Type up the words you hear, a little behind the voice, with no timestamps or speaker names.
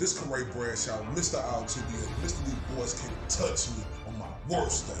This Corey Bradshaw, Mr. RTB, and Mr. These Boys Can't Touch Me on my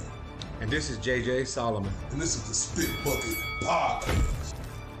worst day. And this is JJ Solomon. And this is the Spit Bucket Podcast.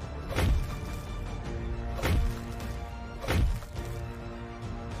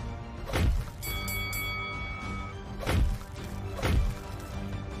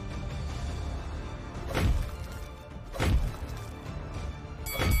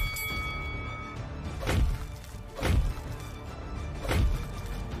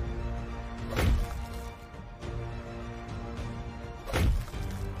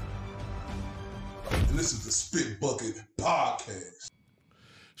 This is the Spit Bucket Podcast.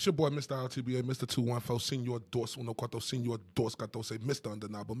 It's your boy, Mr. RTBA, Mr. 214, Senor Dos, Uno Cuatro, Senor Dos, Gato, say Mr.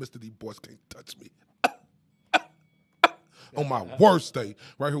 Undeniable, Mr. These Boys Can't Touch Me. On my worst day,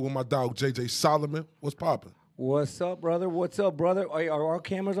 right here with my dog, JJ Solomon. What's popping? What's up, brother? What's up, brother? Are our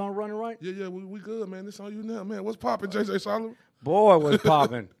cameras on running right? Yeah, we good, man. It's on you now, man. What's popping, JJ Solomon? Boy, what's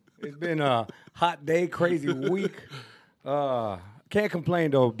popping? It's been a hot day, crazy week. Can't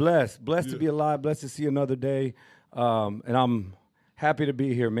complain, though. Blessed to be alive, blessed to see another day. And I'm happy to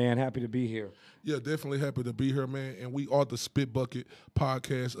be here, man. Happy to be here. Yeah, definitely happy to be here, man. And we are the Spit Bucket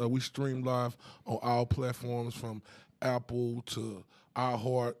Podcast. We stream live on all platforms from Apple to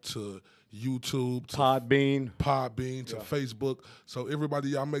iHeart to YouTube to Podbean to Facebook. So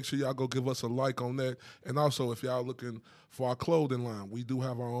everybody, y'all make sure y'all go give us a like on that. And also, if y'all looking for our clothing line, we do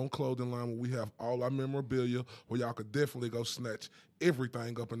have our own clothing line where we have all our memorabilia where y'all could definitely go snatch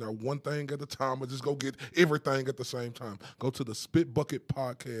everything up in there, one thing at a time, or just go get everything at the same time. Go to the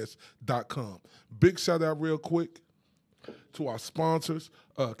spitbucketpodcast.com. Big shout out real quick to our sponsors,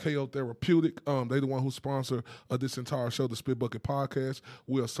 KO Therapeutic. They the one who sponsor this entire show, the Spit Bucket Podcast.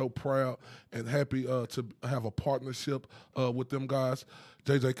 We are so proud and happy to have a partnership with them guys.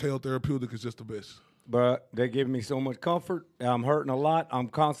 JJ, KO Therapeutic is just the best. But they give me so much comfort. I'm hurting a lot. I'm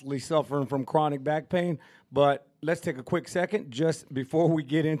constantly suffering from chronic back pain. But let's take a quick second just before we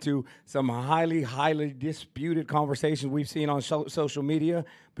get into some highly disputed conversations we've seen on social media.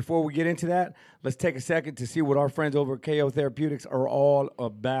 Before we get into that, let's take a second to see what our friends over at KO Therapeutics are all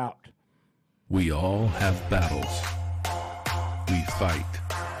about. We all have battles. We fight.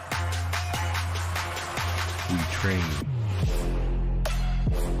 We train.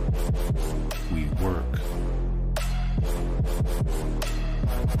 We work.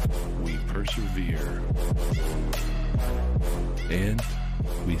 We persevere. And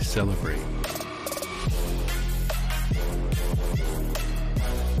we celebrate.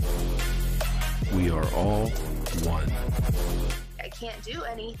 We are all one. I can't do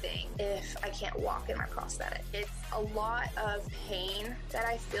anything if I can't walk in my prosthetic. It's a lot of pain that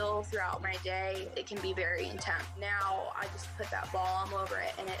I feel throughout my day. It can be very intense. Now I just put that balm over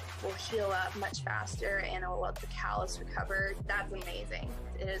it and it will heal up much faster and it will let the callus recover. That's amazing.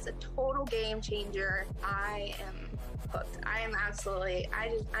 It is a total game changer. I am hooked. I'm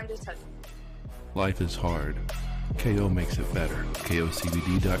just hooked. Life is hard. KO makes it better.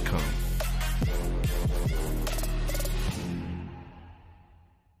 KOCBD.com.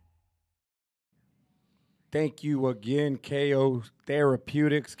 Thank you again, KO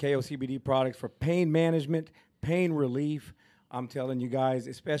Therapeutics, KO CBD products for pain management, pain relief. I'm telling you guys,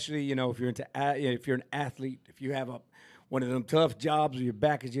 especially if you're an athlete, if you have one of them tough jobs where your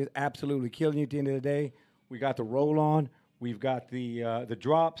back is just absolutely killing you at the end of the day, we got the roll-on, we've got the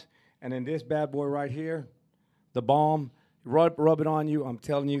drops, and then this bad boy right here, the balm. Rub it on you. I'm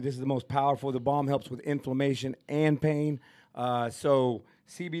telling you, this is the most powerful. The balm helps with inflammation and pain. So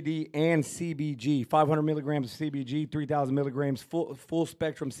CBD and CBG, 500 milligrams of CBG, 3,000 milligrams, full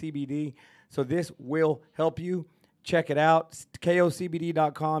spectrum CBD. So this will help you. Check it out.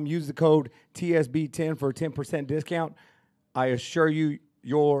 KOCBD.com. Use the code TSB10 for a 10% discount. I assure you,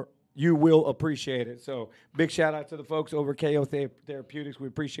 you will appreciate it. So big shout out to the folks over at KO Therapeutics. We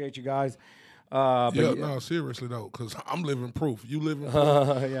appreciate you guys. No, seriously though, because I'm living proof. You living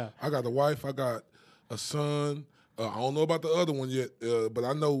proof. Yeah. I got a wife. I got a son. I don't know about the other one yet, but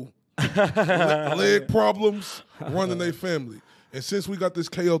I know leg problems running their family. And since we got this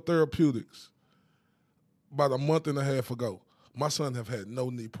KO Therapeutics, about a month and a half ago, my son have had no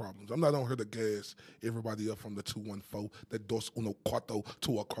knee problems. I'm not on here to gas everybody up from the 214, that dos uno cuatro,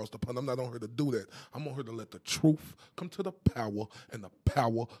 two across the pond. I'm not on here to do that. I'm on here to let the truth come to the power and the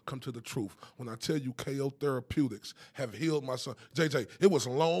power come to the truth. When I tell you KO Therapeutics have healed my son, JJ, it was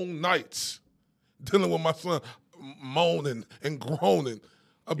long nights dealing with my son moaning and groaning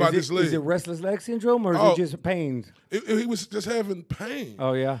about his leg. Is it restless leg syndrome or is it just pain? He was just having pain.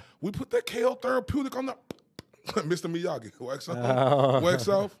 Oh, yeah. We put that KO Therapeutic on the Mr. Miyagi. Wax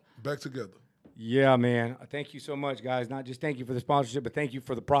off, back together. Yeah, man. Thank you so much, guys. Not just thank you for the sponsorship, but thank you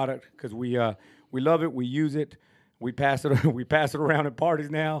for the product because we love it. We use it. We pass it. We pass it around at parties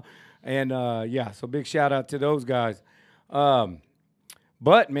now, and yeah. So big shout out to those guys.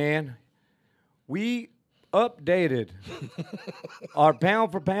 But man, we updated our pound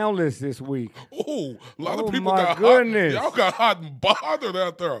for pound list this week. Ooh, a lot of Oh, people my got goodness. hot. Y'all got hot and bothered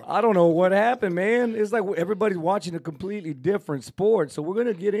out there. I don't know what happened, man. It's like everybody's watching a completely different sport. So we're going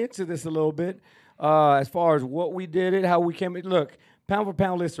to get into this a little bit as far as what we did it, how we came. Look, pound for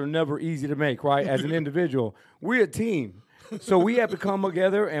pound lists are never easy to make, right? As an individual, we're a team. So we have to come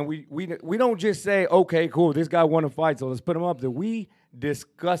together and we don't just say, okay, cool, this guy won a fight, so let's put him up there. We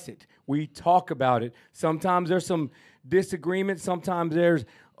discuss it. We talk about it. Sometimes there's some disagreement. Sometimes there's,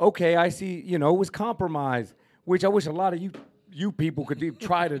 okay, I see, it was compromise, which I wish a lot of you people could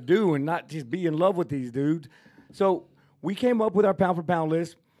try to do and not just be in love with these dudes. So we came up with our pound for pound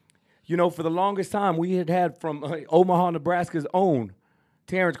list. For the longest time, we had from Omaha, Nebraska's own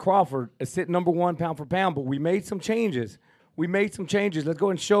Terrence Crawford sit number 1 pound for pound, but we made some changes. Let's go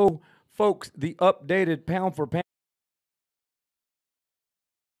and show folks the updated pound for pound.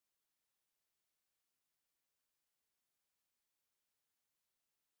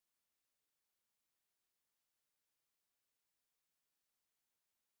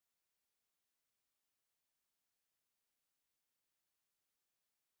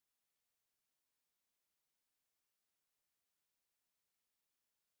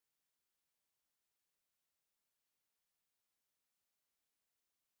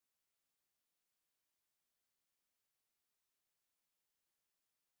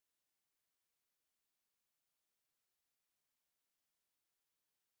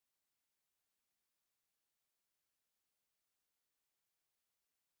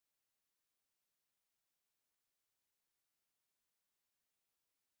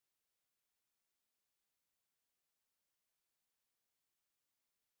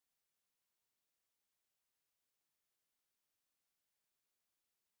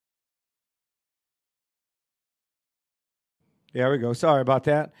 There we go. Sorry about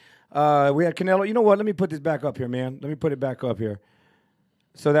that. We had Canelo. You know what? Let me put this back up here, man. Let me put it back up here.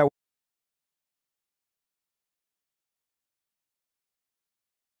 So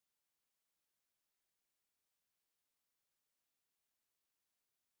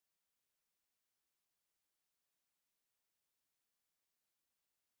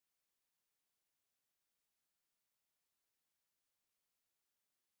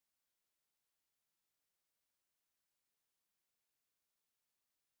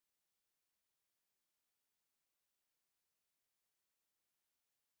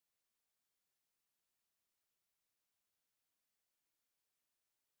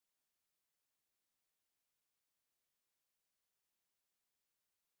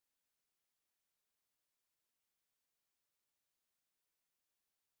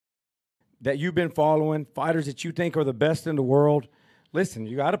that you've been following, fighters that you think are the best in the world. Listen,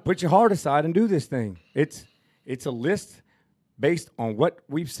 you got to put your heart aside and do this thing. It's a list based on what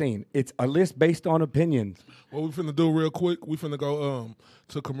we've seen. It's a list based on opinions. What we finna do real quick, we finna go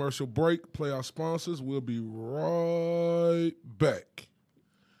to commercial break, play our sponsors. We'll be right back.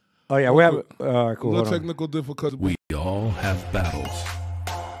 Oh, yeah, we have cool. Little technical difficulty. We all have battles.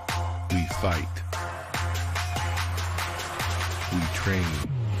 We fight. We train.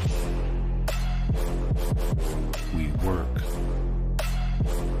 We work.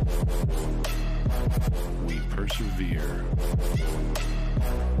 We persevere.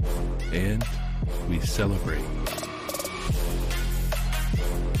 And we celebrate.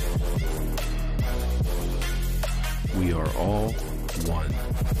 We are all one.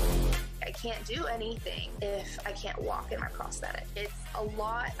 I can't do anything if I can't walk in my prosthetic. It's a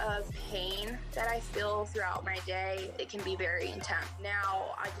lot of pain that I feel throughout my day. It can be very intense.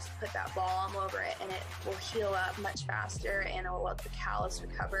 Now I just put that balm over it and it will heal up much faster and it will let the callus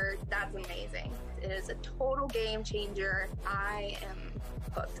recover. That's amazing. It is a total game changer. I am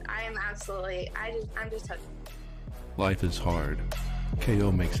hooked. I am absolutely, I'm just hooked. Life is hard.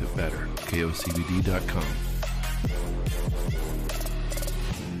 KO makes it better. KOCBD.com.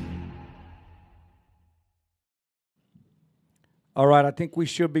 All right, I think we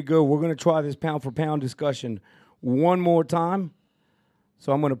should be good. We're going to try this pound for pound discussion one more time.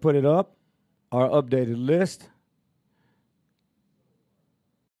 So I'm going to put it up, our updated list.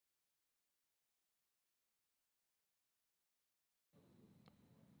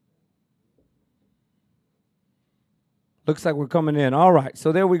 Looks like we're coming in. All right,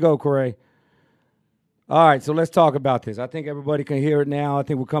 so there we go, Corey. All right, so let's talk about this. I think everybody can hear it now. I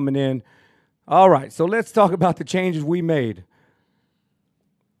think we're coming in. All right, so let's talk about the changes we made.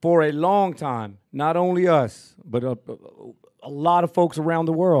 for a long time, not only us, but a lot of folks around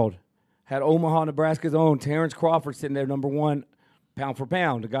the world had Omaha, Nebraska's own Terrence Crawford sitting there number 1 pound for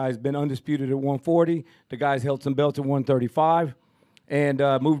pound. The guy's been undisputed at 140. The guy's held some belts at 135 and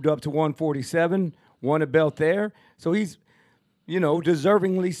moved up to 147, won a belt there. So he's,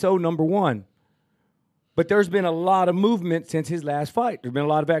 deservingly so number 1. But there's been a lot of movement since his last fight. There's been a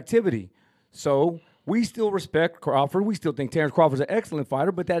lot of activity. So we still respect Crawford. We still think Terrence Crawford's an excellent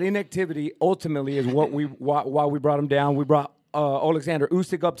fighter, but that inactivity ultimately is why we brought him down. We brought Alexander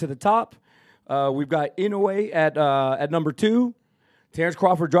Usyk up to the top. We've got Inoue at number 2. Terrence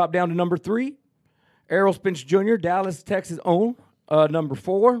Crawford dropped down to number 3. Errol Spence Jr., Dallas, Texas own, number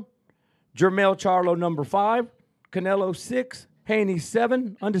 4. Jermell Charlo, number 5. Canelo, 6. Haney,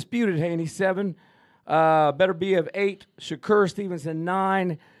 7. Undisputed Haney, 7. Better be of 8. Shakur Stevenson,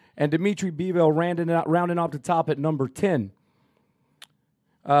 9. And Dimitri Bivol rounding off the top at number 10.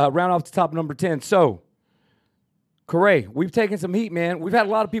 Round off the top number 10. So, Corey, we've taken some heat, man. We've had a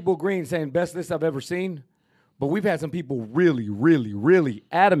lot of people agreeing, saying best list I've ever seen. But we've had some people really, really, really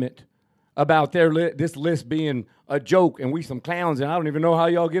adamant about this list being a joke and we some clowns, and I don't even know how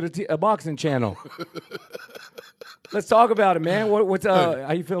y'all get a boxing channel. Let's talk about it, man.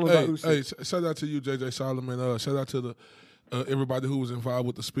 How you feeling about Usyk? Hey, shout out to you, JJ Solomon. Shout out to everybody who was involved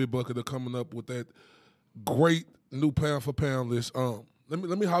with the Spit Bucket of coming up with that great new pound for pound list.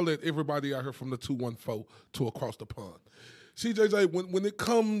 Let me holler at everybody out here from the 214 to across the pond. See, JJ, when it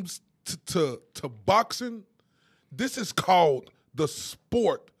comes to boxing, this is called the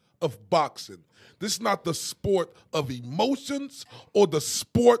sport of boxing. This is not the sport of emotions or the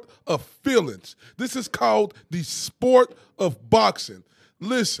sport of feelings. This is called the sport of boxing.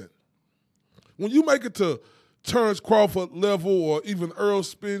 Listen, when you make it to Terrence Crawford level or even Errol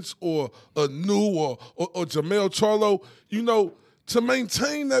Spence or Anu or Jermell Charlo, to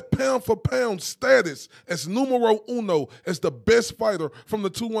maintain that pound-for-pound status as numero uno, as the best fighter from the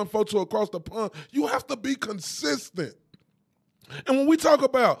 214 to across the pond, you have to be consistent. And when we talk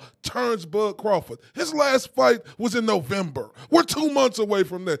about Terrence Bud Crawford, his last fight was in November. We're 2 months away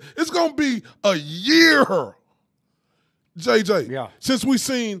from that. It's going to be a year, JJ, since we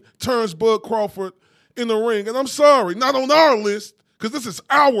seen Terrence Bud Crawford in the ring. And I'm sorry, not on our list, because this is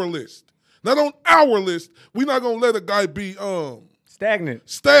our list. Not on our list. We're not going to let a guy be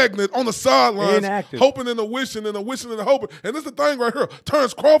stagnant on the sidelines, inactive, hoping and a wishing and a wishing and a hoping. And this is the thing right here.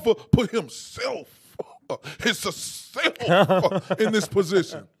 Terrence Crawford put himself in this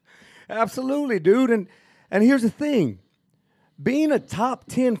position. Absolutely, dude. And here's the thing. Being a top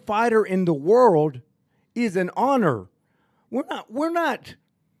 10 fighter in the world is an honor. We're not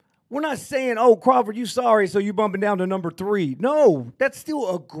saying, oh, Crawford, you sorry, so you bumping down to number 3. No, that's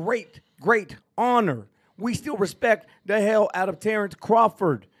still a great, great honor. We still respect the hell out of Terrence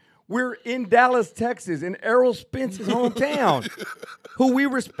Crawford. We're in Dallas, Texas, in Errol Spence's hometown, who we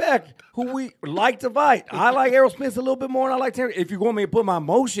respect, who we like to fight. I like Errol Spence a little bit more than I like Terrence. If you want me to put my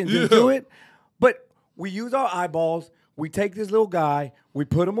emotions into it. But we use our eyeballs. We take this little guy. We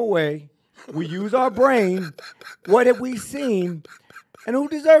put him away. We use our brain. What have we seen? And who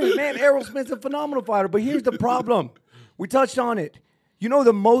deserves it? Man, Errol Spence is a phenomenal fighter. But here's the problem. We touched on it.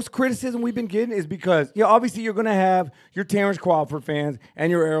 The most criticism we've been getting is because, obviously you're going to have your Terrence Crawford fans and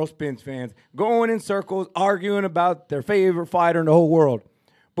your Errol Spence fans going in circles, arguing about their favorite fighter in the whole world.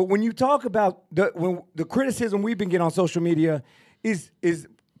 But when you talk about the criticism we've been getting on social media is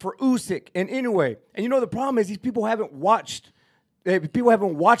for Usyk and Inoue. And the problem is these people haven't watched. People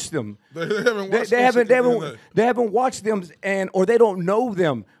haven't watched them. They haven't watched them, or they don't know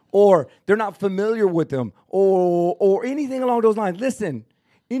them, or they're not familiar with them, or anything along those lines. Listen,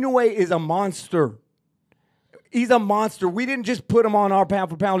 Inoue is a monster. He's a monster. We didn't just put him on our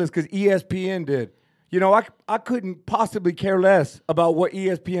pound-for-pound list because ESPN did. I couldn't possibly care less about what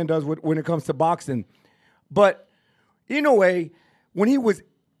ESPN does when it comes to boxing. But Inoue, when he was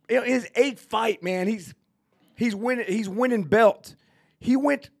his 8th fight, man, he's winning belts. He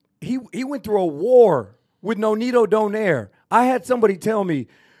went through a war with Nonito Donaire. I had somebody tell me,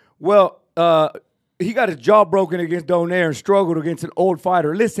 well, he got his jaw broken against Donaire and struggled against an old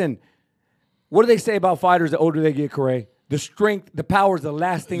fighter. Listen, what do they say about fighters the older they get, Corey? The strength, the power is the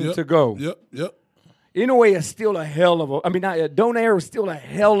last thing to go. Yep. Inoue is still a hell of a – Donaire is still a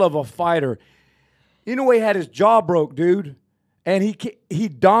hell of a fighter. Inoue had his jaw broke, dude, and he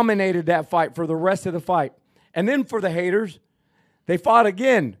dominated that fight for the rest of the fight. And then for the haters, they fought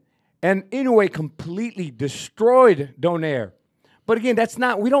again, and Inoue completely destroyed Donaire. But again,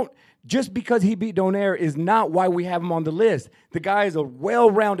 just because he beat Donaire is not why we have him on the list. The guy is a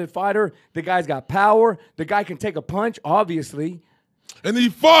well-rounded fighter. The guy's got power. The guy can take a punch, obviously. And he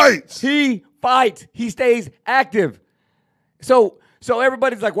fights. He fights. He stays active. So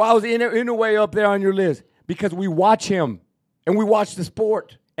everybody's like, well, I was in a way up there on your list because we watch him and we watch the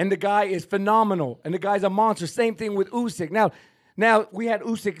sport. And the guy is phenomenal. And the guy's a monster. Same thing with Usyk. Now we had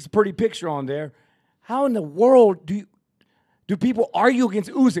Usyk's pretty picture on there. How in the world do people argue against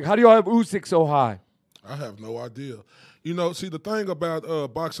Usyk? How do y'all have Usyk so high? I have no idea. You know, see, the thing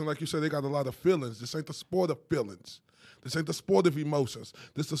about boxing, like you said, they got a lot of feelings. This ain't the sport of feelings. This ain't the sport of emotions.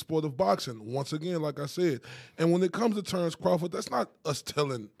 This is the sport of boxing, once again, like I said. And when it comes to Terrence Crawford, that's not us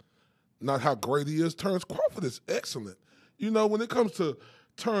telling not how great he is. Terrence Crawford is excellent. You know, when it comes to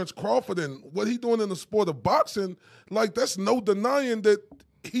Terrence Crawford and what he doing in the sport of boxing, like, that's no denying that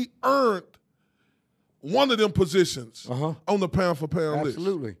he earned one of them positions on the pound-for-pound list.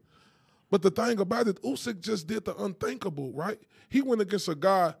 Absolutely. But the thing about it, Usyk just did the unthinkable, right? He went against a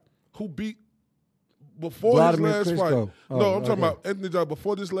guy who beat before Vladimir his last Klitschko. fight. Oh, No, I'm talking okay. about Anthony Joshua.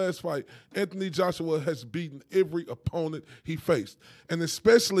 Before this last fight, Anthony Joshua has beaten every opponent he faced. And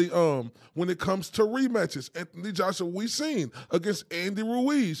especially when it comes to rematches, Anthony Joshua, we seen against Andy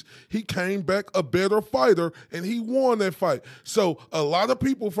Ruiz, he came back a better fighter, and he won that fight. So a lot of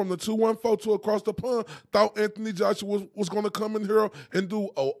people from the 214 across the pond thought Anthony Joshua was going to come in here and do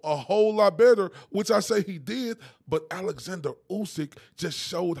a whole lot better, which I say he did. But Alexander Usyk just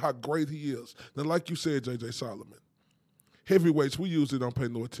showed how great he is. Now, like you said, J.J. Solomon, heavyweights, we usually don't pay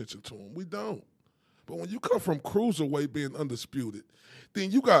no attention to them. We don't. But when you come from cruiserweight being undisputed,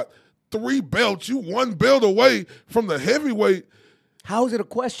 then you got 3 belts. You 1 belt away from the heavyweight. How is it a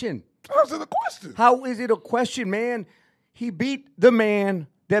question? How's it a question? How is it a question, man? He beat the man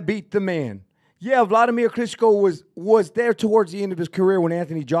that beat the man. Yeah, Vladimir Klitschko was there towards the end of his career when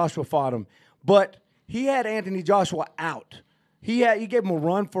Anthony Joshua fought him. But he had Anthony Joshua out. He gave him a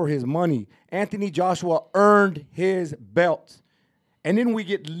run for his money. Anthony Joshua earned his belt. And then we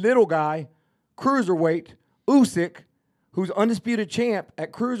get little guy, cruiserweight, Usyk, who's undisputed champ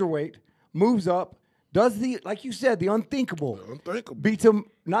at cruiserweight, moves up, does like you said, the unthinkable. Unthinkable. Beats him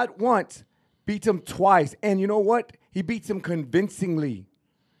not once, beats him twice. And you know what? He beats him convincingly.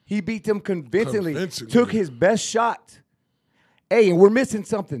 Took his best shot. Hey, and we're missing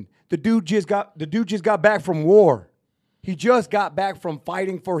something. The dude just got back from war. He just got back from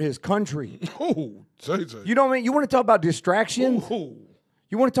fighting for his country. Oh, JJ. You know what I mean? You want to talk about distractions? Oh.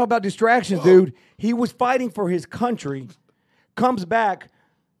 You want to talk about distractions, dude? He was fighting for his country, comes back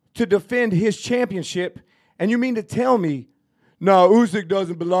to defend his championship, and you mean to tell me, no, Usyk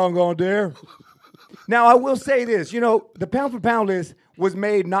doesn't belong on there? Now, I will say this. You know, the pound-for-pound list was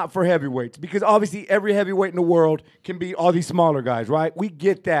made not for heavyweights because obviously every heavyweight in the world can beat all these smaller guys, right? We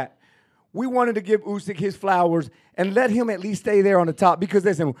get that. We wanted to give Usyk his flowers and let him at least stay there on the top because,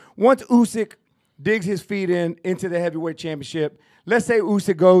 listen, once Usyk digs his feet into the heavyweight championship, let's say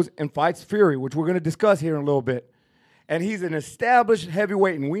Usyk goes and fights Fury, which we're going to discuss here in a little bit, and he's an established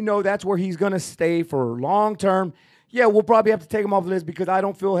heavyweight, and we know that's where he's going to stay for long term. Yeah, we'll probably have to take him off the list because I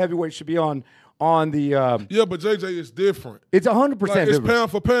don't feel heavyweight should be on the. Yeah, but JJ is different. It's 100% Like, it's different.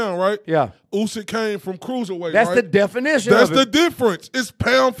 pound for pound, right? Yeah. Usyk came from cruiserweight, That's right? the definition That's of the it. difference. It's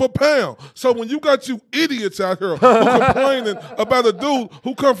pound for pound. So when you got you idiots out here who complaining about a dude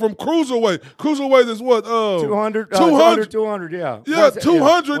who come from cruiserweight is what? 200, 200, yeah. Yeah, 200.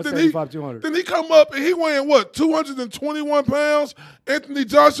 175, 200. Then he come up and he weighing what? 221 pounds. Anthony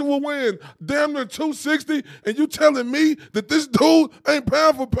Joshua weighing damn near 260, and you telling me that this dude ain't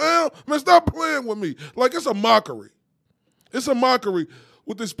pound for pound? Man, stop playing with me. Like, it's a mockery. It's a mockery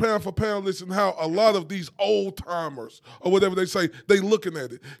with this pound for pound list and how a lot of these old timers or whatever they say, they looking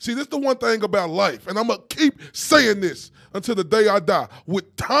at it. See, this is the one thing about life, and I'm going to keep saying this until the day I die.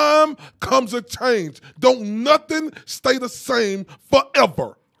 With time comes a change. Don't nothing stay the same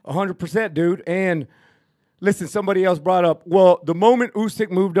forever. 100%, dude. And listen, somebody else brought up, well, the moment Usyk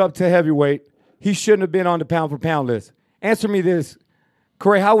moved up to heavyweight, he shouldn't have been on the pound-for-pound list. Answer me this.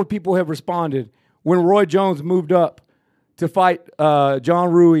 Corey, how would people have responded when Roy Jones moved up to fight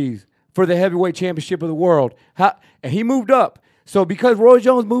John Ruiz for the heavyweight championship of the world? And he moved up. So because Roy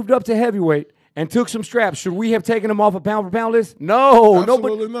Jones moved up to heavyweight and took some straps, should we have taken him off a pound-for-pound list? No.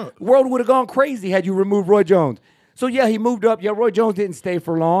 Absolutely not. The world would have gone crazy had you removed Roy Jones. So, yeah, he moved up. Yeah, Roy Jones didn't stay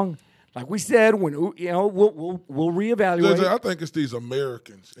for long. Like we said, when we'll reevaluate. JJ, I think it's these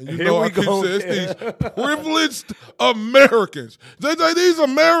Americans. And you Here know we I keep go. saying it's these privileged Americans. JJ, these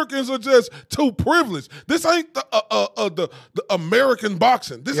Americans are just too privileged. This ain't the American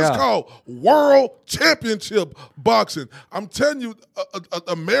boxing. This is called World Championship boxing. I'm telling you,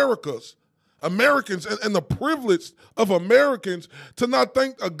 Americans and the privilege of Americans to not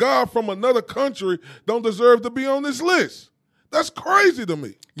think a guy from another country don't deserve to be on this list. That's crazy to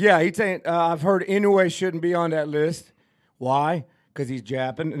me. Yeah, he's saying I've heard Inoue shouldn't be on that list. Why? Because he's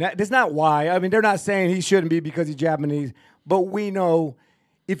Japanese. That's not why. I mean, they're not saying he shouldn't be because he's Japanese. But we know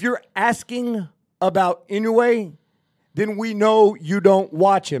if you're asking about Inoue, then we know you don't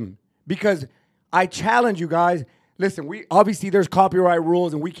watch him. Because I challenge you guys. Listen, obviously there's copyright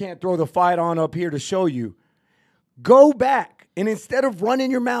rules and we can't throw the fight on up here to show you. Go back and instead of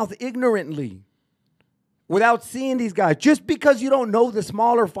running your mouth ignorantly without seeing these guys, just because you don't know the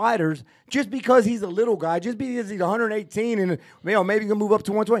smaller fighters, just because he's a little guy, just because he's 118 and maybe he can move up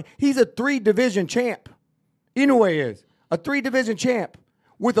to 120, he's a 3-division champ. Inoue is a 3-division champ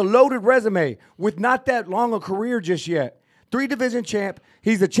with a loaded resume, with not that long a career just yet. 3-division champ.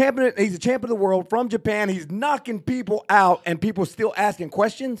 He's a champion. He's a champ of the world from Japan. He's knocking people out, and people still asking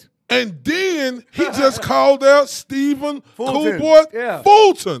questions. And then he just called out Stephen Fulton.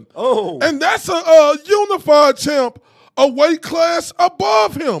 Fulton. Oh, And that's a unified champ, a weight class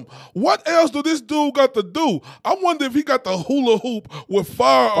above him. What else do this dude got to do? I wonder if he got the hula hoop with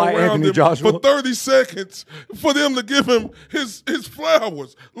fire By around Anthony him Joshua. for 30 seconds for them to give him his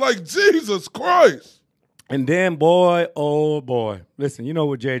flowers. Like, Jesus Christ. and then boy, oh boy. Listen, you know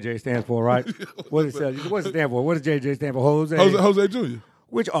what JJ stands for, right? What does it stand for? What does JJ stand for? Jose Jr.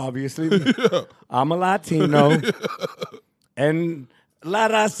 Which obviously, I'm a Latino, and La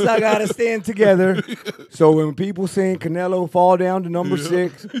Raza gotta stand together. So when people saying Canelo fall down to number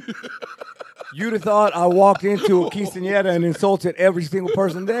 6, you'd have thought I walked into a quinceañera and insulted every single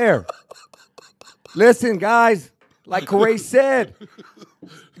person there. Listen, guys, like Corey said,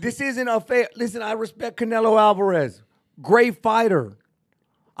 this isn't a fair. Listen, I respect Canelo Alvarez, great fighter.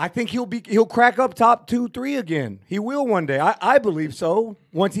 I think he'll crack up top 2, 3 again. He will one day. I believe so.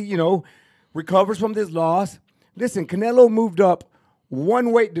 Once he, recovers from this loss. Listen, Canelo moved up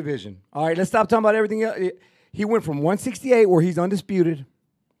 1 weight division. All right, let's stop talking about everything else. He went from 168, where he's undisputed.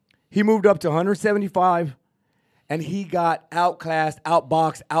 He moved up to 175, and he got outclassed,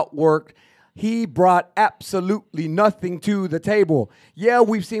 outboxed, outworked. He brought absolutely nothing to the table. Yeah,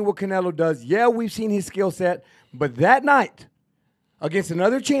 we've seen what Canelo does. Yeah, we've seen his skill set. But that night, against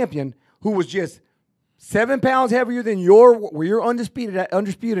another champion who was just 7 pounds heavier than where you're undisputed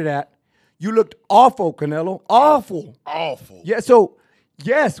at, you looked awful, Canelo. Awful. Awful. Yeah, so,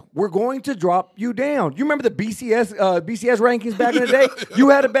 yes, we're going to drop you down. You remember the BCS rankings back in the day? You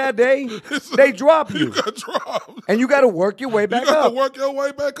had a bad day, they drop you. You got dropped. And you got to work your way back You got up. to work your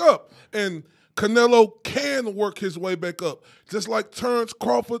way back up. And Canelo can work his way back up, just like Terrence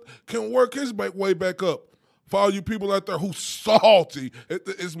Crawford can work his way back up. For all you people out there who's salty,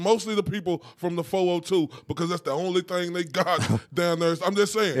 it's mostly the people from the 402 because that's the only thing they got down there. I'm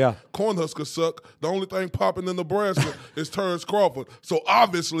just saying, Yeah. Cornhuskers suck. The only thing popping in Nebraska is Terrence Crawford. So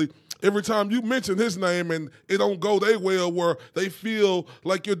obviously, every time you mention his name and it don't go their way where they feel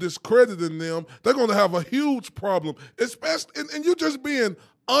like you're discrediting them, they're going to have a huge problem. Especially, and you just being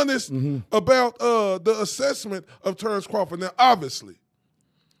honest about the assessment of Terrence Crawford. Now, obviously,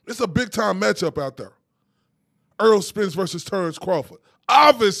 it's a big-time matchup out there. Earl Spence versus Terrence Crawford.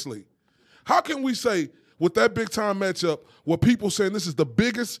 Obviously. How can we say with that big-time matchup where people saying this is the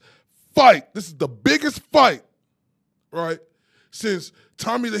biggest fight, right, since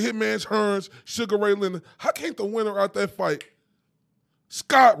Tommy the Hitman Hearns, Sugar Ray Leonard, how can't the winner out that fight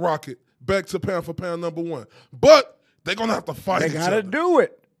skyrocket back to pound-for-pound number 1? But they're going to have to fight each other. They got to do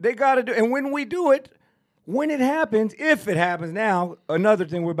it. They got to do it. And when we do it, when it happens, if it happens now, another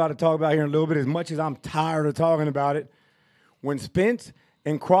thing we're about to talk about here in a little bit, as much as I'm tired of talking about it, when Spence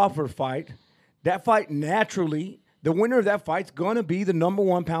and Crawford fight, that fight naturally, the winner of that fight's going to be the number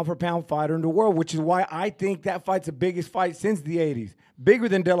 1 pound-for-pound fighter in the world, which is why I think that fight's the biggest fight since the 80s, bigger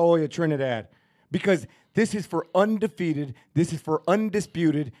than De La Hoya Trinidad, because this is for undefeated, this is for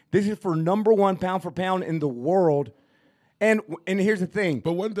undisputed, this is for number 1 pound-for-pound in the world. And here's the thing.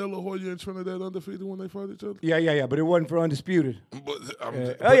 But wasn't De La Hoya and Trinidad undefeated when they fought each other? Yeah, but it wasn't for undisputed. But,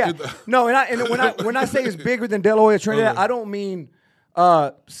 No, and when I say it's bigger than De La Hoya Trinidad, I don't mean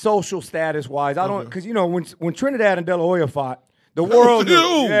social status wise. I don't, because when Trinidad and De La Hoya fought, the world,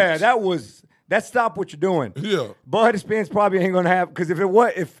 that stopped what you're doing. Yeah. Bud Spence probably ain't gonna have, because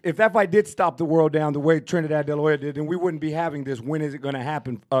if that fight did stop the world down the way Trinidad De La Hoya did, then we wouldn't be having this when is it gonna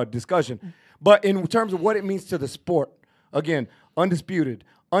happen discussion. But in terms of what it means to the sport. Again, undisputed,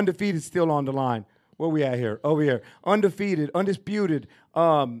 undefeated, still on the line. Where we at here? Over here. Undefeated, undisputed,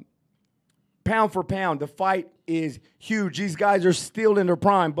 pound for pound. The fight is huge. These guys are still in their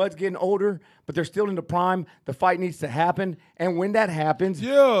prime. Bud's getting older, but they're still in the prime. The fight needs to happen. And when that happens.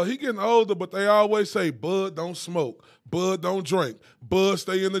 Yeah, he getting older, but they always say, Bud, don't smoke. Bud, don't drink. Bud,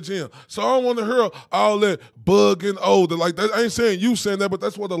 stay in the gym. So I don't want to hear all that Bud getting older. Like, that, I ain't saying you saying that, but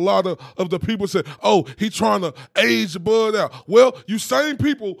that's what a lot of the people say. Oh, he trying to age Bud out. Well, you same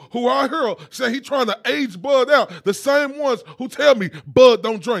people who I hear say he trying to age Bud out, the same ones who tell me Bud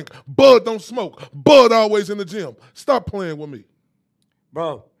don't drink, Bud don't smoke, Bud always in the gym. Stop playing with me.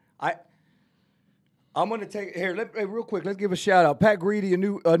 Bro, I'm gonna take here. Real quick, let's give a shout out. Pat Greedy, a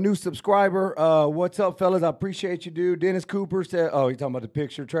new subscriber. What's up, fellas? I appreciate you, dude. Dennis Cooper said, "Oh, he's talking about the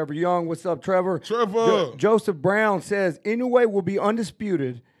picture." Trevor Young, what's up, Trevor? Trevor. Joseph Brown says Inoue will be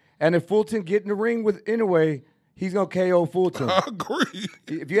undisputed, and if Fulton get in the ring with Inoue, he's gonna KO Fulton. I agree.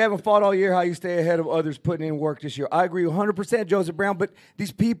 If you haven't fought all year, how you stay ahead of others putting in work this year? I agree 100%, Joseph Brown. But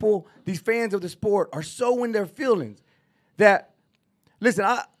these people, these fans of the sport, are so in their feelings that listen.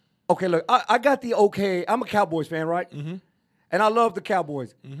 Okay, look, I got the okay. I'm a Cowboys fan, right? Mm-hmm. And I love the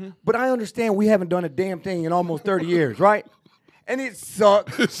Cowboys. Mm-hmm. But I understand we haven't done a damn thing in almost 30 years, right? And it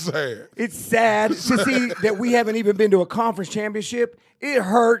sucks. It's sad. It's sad to see that we haven't even been to a conference championship. It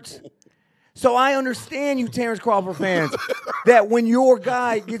hurts. So I understand you Terrence Crawford fans that when your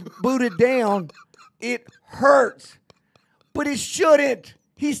guy gets booted down, it hurts. But it shouldn't.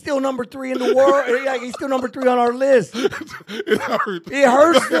 He's still number 3 in the world. He's still number 3 on our list. It hurts. It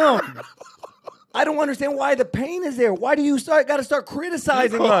hurts them. I don't understand why the pain is there. Why do you got to start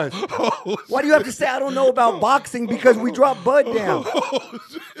criticizing us? Why do you have to say I don't know about boxing because we dropped Bud down?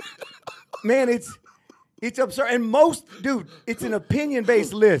 Man, it's absurd. And dude, it's an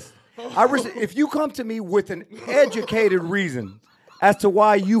opinion-based list. If you come to me with an educated reason as to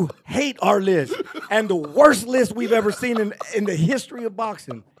why you hate our list and the worst list we've ever seen in the history of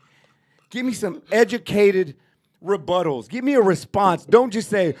boxing, give me some educated rebuttals. Give me a response. Don't just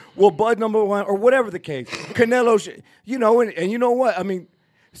say, well, Bud number 1 or whatever the case. Canelo, and you know what? I mean,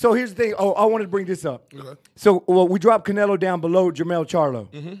 so here's the thing. Oh, I wanted to bring this up. Okay. So, we dropped Canelo down below Jermell Charlo.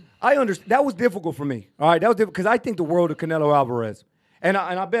 Mm-hmm. I understand. That was difficult for me. All right, that was difficult because I think the world of Canelo Alvarez. And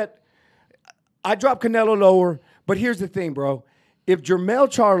I bet I dropped Canelo lower, but here's the thing, bro. If Jermell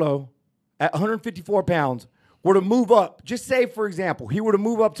Charlo at 154 pounds were to move up, just say, for example, he were to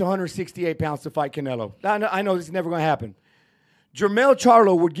move up to 168 pounds to fight Canelo. I know this is never going to happen. Jermell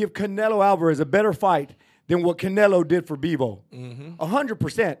Charlo would give Canelo Alvarez a better fight than what Canelo did for Bivol.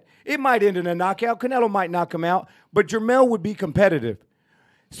 100%. It might end in a knockout. Canelo might knock him out, but Jermell would be competitive.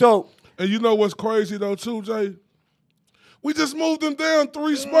 So, and you know what's crazy, though, too, Jay? We just moved him down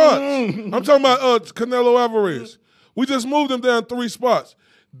 3 spots. I'm talking about Canelo Alvarez. We just moved him down 3 spots.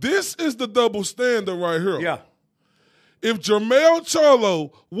 This is the double standard right here. Yeah. If Jermell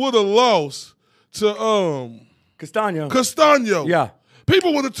Charlo would have lost to Castaño, yeah,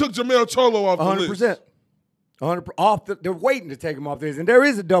 people would have took Jermell Charlo off the 100%. list. 100%. They're waiting to take him off this, and there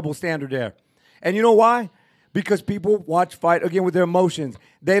is a double standard there. And you know why? Because people watch fight again with their emotions.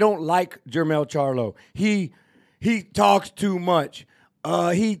 They don't like Jermell Charlo. He talks too much.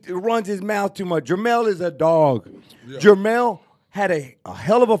 He runs his mouth too much. Jermell is a dog. Yeah. Jermell had a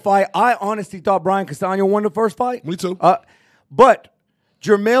hell of a fight. I honestly thought Brian Castaño won the first fight. Me too. But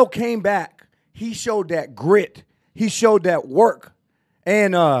Jermell came back. He showed that grit. He showed that work.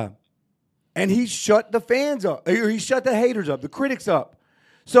 And he shut the fans up. He shut the haters up, the critics up.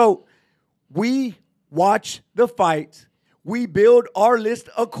 So we watch the fights. We build our list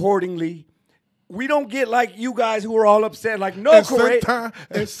accordingly. We don't get like you guys who are all upset, like, no, correct.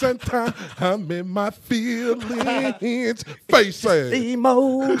 And sometimes I'm in my feelings. Face ass.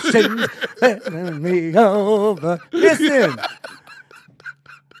 Emotions letting me over. Listen,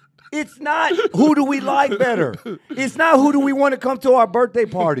 it's not who do we like better. It's not who do we want to come to our birthday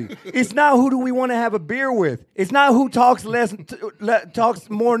party. It's not who do we want to have a beer with. It's not who talks talks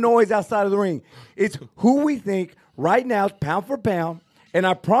more noise outside of the ring. It's who we think right now, pound for pound. And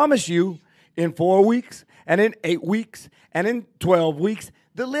I promise you, in 4 weeks, and in 8 weeks, and in 12 weeks,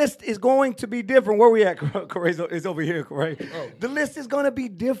 the list is going to be different. Where we at? Corey is over here, Corey. Oh. The list is going to be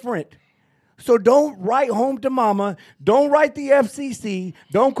different. So don't write home to mama. Don't write the FCC.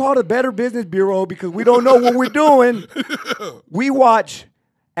 Don't call the Better Business Bureau because we don't know what we're doing. We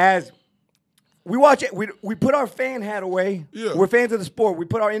put our fan hat away. Yeah. We're fans of the sport. We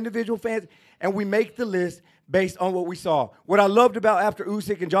put our individual fans, and we make the list based on what we saw. What I loved about after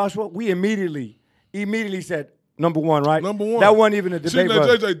Usyk and Joshua, we immediately said, number 1, right? Number 1. That wasn't even a debate. See, now,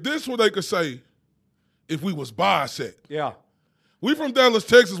 JJ, this is what they could say if we was biased. Yeah. We from Dallas,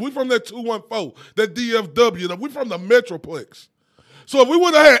 Texas. We from that 214, that DFW. We from the Metroplex. So if we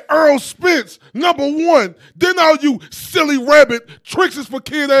would have had Earl Spence, number 1, then all you silly rabbit tricksters for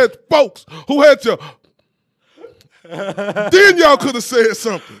kid-ass folks who had you, then y'all could have said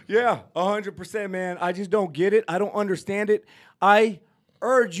something. Yeah, 100%, man. I just don't get it. I don't understand it. I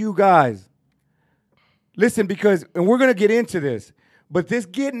urge you guys, listen, because, and we're going to get into this, but this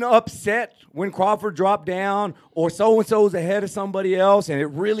getting upset when Crawford dropped down or so-and-so's ahead of somebody else and it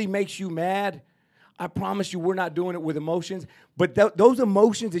really makes you mad, I promise you we're not doing it with emotions. But those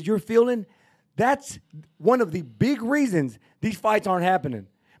emotions that you're feeling, that's one of the big reasons these fights aren't happening.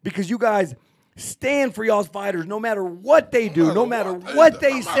 Because you guys stand for y'all's fighters no matter what they do, no matter what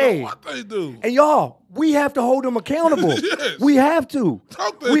they say. What they do. And y'all, we have to hold them accountable. Yes. We have to.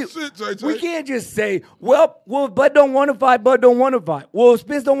 Talk that shit, JJ. We can't just say, well, Bud don't want to fight, Bud don't want to fight. Well,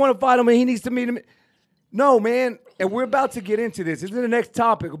 Spence don't want to fight him and he needs to meet him. No, man. And we're about to get into this. This is the next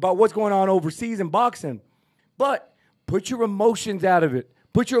topic about what's going on overseas in boxing. But put your emotions out of it.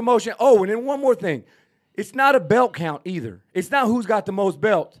 Put your emotion. Oh, and then one more thing. It's not a belt count either. It's not who's got the most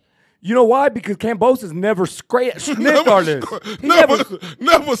belts. You know why? Because Kambosos never sniffed our list.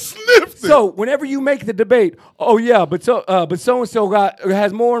 Never sniffed it. So whenever you make the debate, oh yeah, but so and so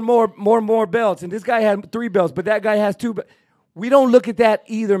has more and more belts, and this guy had 3 belts, but that guy has 2. We don't look at that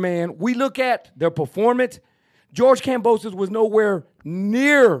either, man. We look at their performance. George Kambosos was nowhere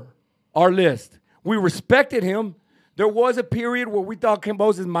near our list. We respected him. There was a period where we thought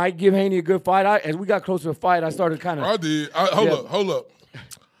Kambosos might give Haney a good fight. As we got closer to the fight, I started kind of. I did. Hold up.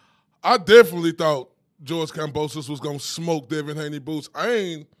 I definitely thought George Kambosos was going to smoke Devin Haney boots. I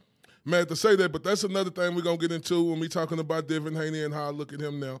ain't mad to say that, but that's another thing we're going to get into when we talking about Devin Haney and how I look at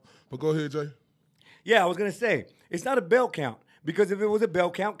him now. But go ahead, Jay. Yeah, I was going to say, it's not a belt count. Because if it was a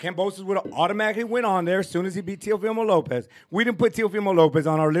belt count, Kambosos would have automatically went on there as soon as he beat Teofimo Lopez. We didn't put Teofimo Lopez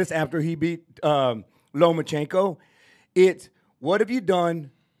on our list after he beat Lomachenko. It's, what have you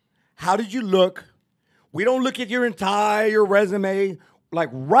done? How did you look? We don't look at your entire resume. Like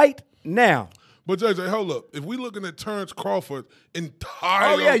right now. But JJ, hold up. If we looking at Terrence Crawford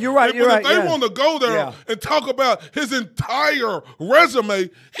entire, oh yeah, you're right. If they want to go there and talk about his entire resume,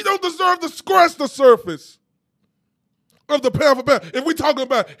 he don't deserve to scratch the surface of the pound for pound. If we talking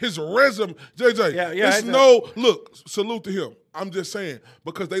about his resume, JJ, it's no look. Salute to him. I'm just saying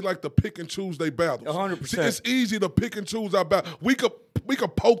because they like to pick and choose their battles. 100%. It's easy to pick and choose our battle. We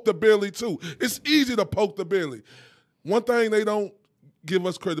could poke the belly too. It's easy to poke the belly. One thing they don't give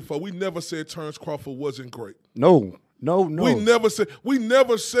us credit for. We never said Terrence Crawford wasn't great. No. We never said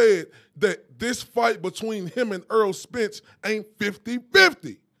that this fight between him and Earl Spence ain't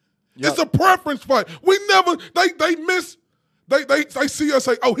 50-50. Yep. It's a preference fight. We never they see us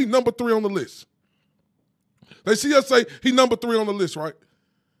say, oh, he number 3 on the list. They see us say he number 3 on the list, right?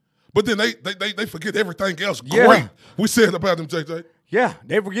 But then they forget everything else great we said about him, JJ. Yeah,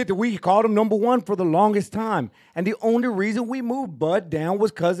 they forget that we called him number 1 for the longest time. And the only reason we moved Bud down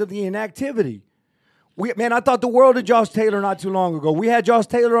was because of the inactivity. I thought the world of Josh Taylor not too long ago. We had Josh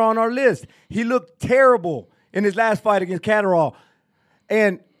Taylor on our list. He looked terrible in his last fight against Catterall.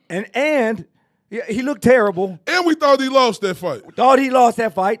 And he looked terrible. And we thought he lost that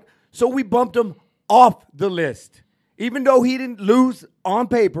fight. So we bumped him off the list. Even though he didn't lose on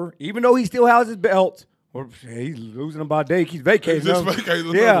paper, even though he still has his belt. Or he's losing them by day. He's vacating. He's just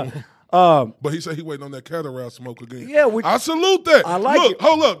vacating. Yeah. But he said he waiting on that Catterall smoke again. Yeah. I salute that. I like Look, it.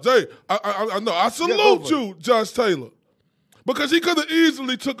 Hold up, Jay. I know. I salute you, Josh Taylor. Because he could have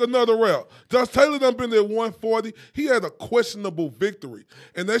easily took another route. Josh Taylor done been there 140. He had a questionable victory.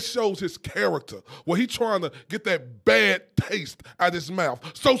 And that shows his character. Where he trying to get that bad taste out his mouth.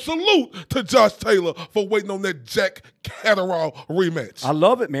 So salute to Josh Taylor for waiting on that Jack Catterall rematch. I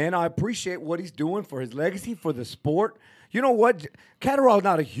love it, man. I appreciate what he's doing for his legacy, for the sport. You know what? Catterall's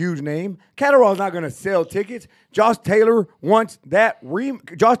not a huge name. Catterall's not going to sell tickets. Josh Taylor wants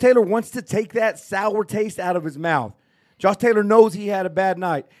Josh Taylor wants to take that sour taste out of his mouth. Josh Taylor knows he had a bad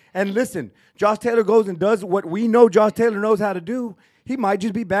night. And listen, Josh Taylor goes and does what we know Josh Taylor knows how to do. He might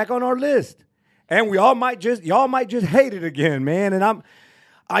just be back on our list. And y'all might just hate it again, man. And I'm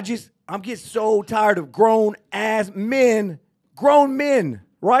getting so tired of grown men,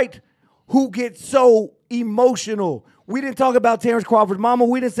 right? Who get so emotional. We didn't talk about Terrence Crawford's mama.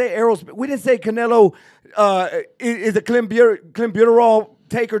 We didn't say we didn't say Canelo is a clenbuterol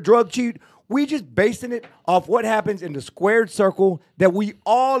taker, drug cheat. We just basing it off what happens in the squared circle that we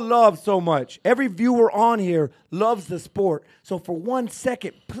all love so much. Every viewer on here loves the sport. So for 1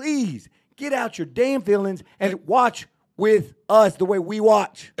 second, please get out your damn feelings and watch with us the way we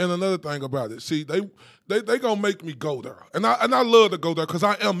watch. And another thing about it, see, they gonna make me go there. And I love to go there because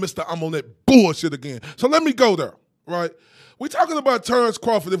I am Mr. I'm on that bullshit again. So let me go there. right? We talking about Terrence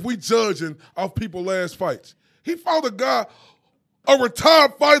Crawford if we judging off people last fights. He fought a guy, a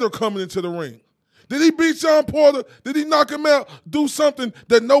retired fighter coming into the ring. Did he beat Sean Porter? Did he knock him out? Do something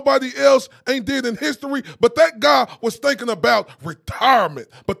that nobody else ain't did in history? But that guy was thinking about retirement,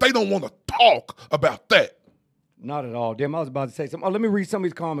 but they don't want to talk about that. Not at all. Damn, I was about to say something. Oh, let me read some of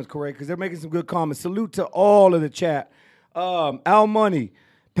these comments, correct, because they're making some good comments. Salute to all of the chat. Al Money,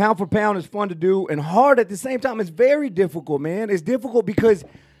 pound for pound is fun to do and hard at the same time. It's very difficult, man. It's difficult because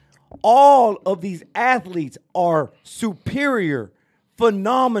all of these athletes are superior,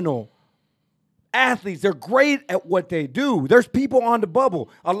 phenomenal athletes. They're great at what they do. There's people on the bubble.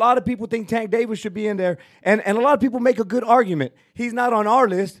 A lot of people think Tank Davis should be in there, and a lot of people make a good argument. He's not on our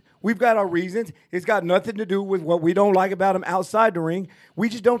list. We've got our reasons. It's got nothing to do with what we don't like about him outside the ring. We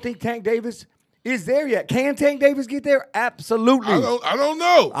just don't think Tank Davis is there yet. Can Tank Davis get there? Absolutely. I don't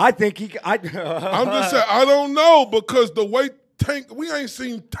know. I think he. I'm just saying I don't know because the way Tank, we ain't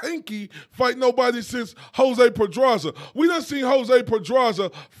seen Tanky fight nobody since Jose Pedraza. We done seen Jose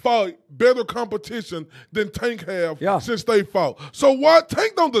Pedraza fight better competition than Tank have since they fought. So why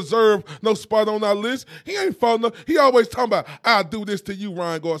Tank don't deserve no spot on our list? He ain't fought no. He always talking about, I'll do this to you,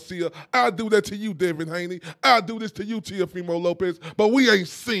 Ryan Garcia. I'll do that to you, Devin Haney. I'll do this to you, Teofimo Lopez. But we ain't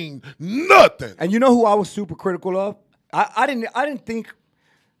seen nothing. And you know who I was super critical of? I didn't think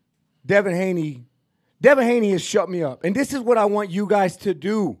Devin Haney has shut me up. And this is what I want you guys to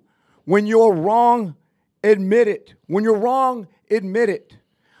do. When you're wrong, admit it. When you're wrong, admit it.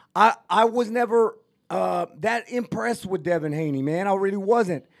 I was never that impressed with Devin Haney, man. I really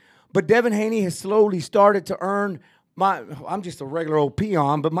wasn't. But Devin Haney has slowly started to earn I'm just a regular old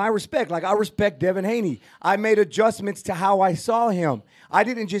peon, but my respect. Like, I respect Devin Haney. I made adjustments to how I saw him. I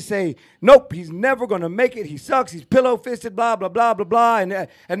didn't just say, nope, he's never going to make it. He sucks. He's pillow-fisted, blah, blah, blah, blah, blah.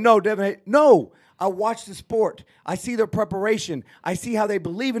 And no, Devin Haney. No. I watch the sport. I see their preparation. I see how they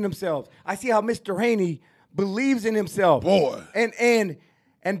believe in themselves. I see how Mr. Haney believes in himself. Boy.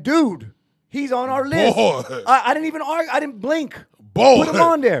 And dude, he's on our list. Boy. I didn't even argue. I didn't blink. Boy. Put him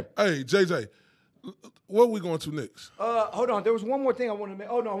on there. Hey, JJ, what are we going to next? Hold on. There was one more thing I wanted to make.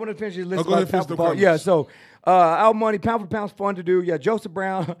 Oh, no, I want to finish this list. Go ahead, finish the comments. Yeah, so Al Money, pound for pound's fun to do. Yeah, Joseph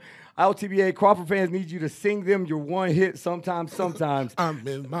Brown, LTBA, Crawford fans need you to sing them your one hit sometimes. I'm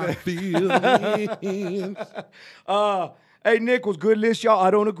in my feelings. Hey, Nick, was good list, y'all. I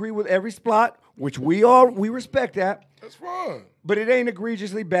don't agree with every spot, which we respect that. That's fine. But it ain't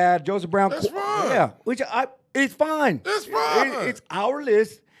egregiously bad. Joseph Brown. That's fine. Yeah, it's fine. It's fine. It's our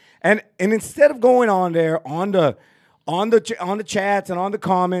list. And instead of going on there on the chats and on the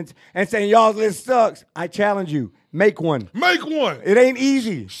comments and saying y'all's list sucks, I challenge you, make one. Make one. It ain't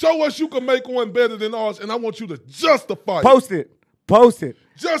easy. Show us you can make one better than ours, and I want you to justify it. Post it.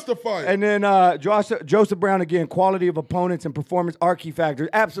 Justify it. And then Joseph Brown again, quality of opponents and performance are key factors.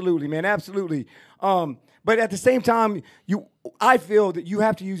 Absolutely, man, absolutely. But at the same time, I feel that you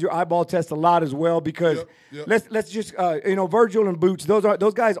have to use your eyeball test a lot as well because let's just Virgil and Boots,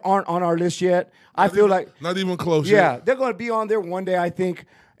 those guys aren't on our list yet. Not even close yet. Yeah, they're going to be on there one day, I think.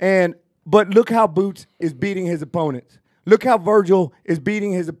 But look how Boots is beating his opponents. Look how Virgil is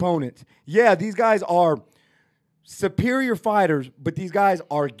beating his opponents. Yeah, these guys are superior fighters, but these guys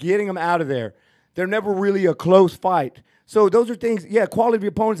are getting them out of there. They're never really a close fight. So those are things, quality of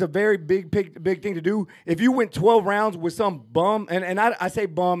your opponent is a very big thing to do. If you went 12 rounds with some bum, and I say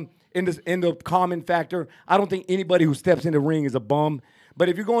bum in the common factor, I don't think anybody who steps in the ring is a bum. But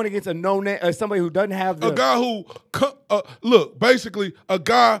if you're going against somebody who doesn't have a guy who, basically a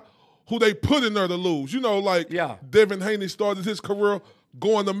guy who they put in there to lose. Devin Haney started his career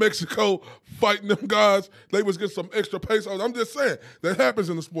going to Mexico, fighting them guys. They was getting some extra pesos. I'm just saying, that happens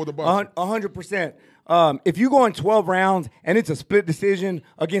in the sport of boxing. 100%. If you go in 12 rounds and it's a split decision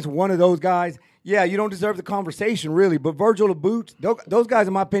against one of those guys, you don't deserve the conversation, really. But Virgil or Boots, those guys,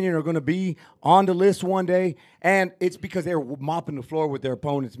 in my opinion, are going to be on the list one day, and it's because they're mopping the floor with their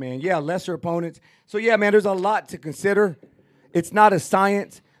opponents, man. Yeah, lesser opponents. So, man, there's a lot to consider. It's not a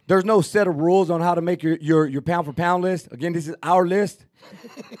science. There's no set of rules on how to make your pound-for-pound list. Again, this is our list.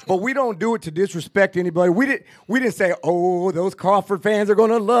 But we don't do it to disrespect anybody. We didn't say, oh, those Crawford fans are going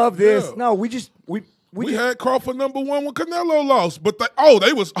to love this. Yeah. No, we had Crawford number one when Canelo lost, but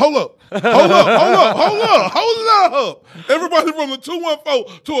they was hold up. Everybody from the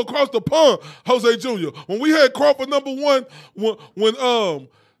 214 to across the pond, Jose Jr. When we had Crawford number one, when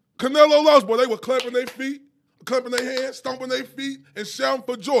Canelo lost, boy, they were clapping their feet, clapping their hands, stomping their feet, and shouting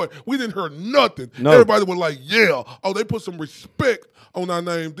for joy. We didn't hear nothing. No. Everybody was like, yeah. Oh, they put some respect on our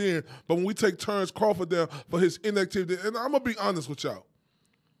name then. But when we take Terrence Crawford down for his inactivity, and I'm going to be honest with y'all.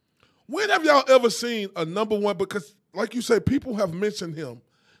 When have y'all ever seen a number one? Because, like you say, people have mentioned him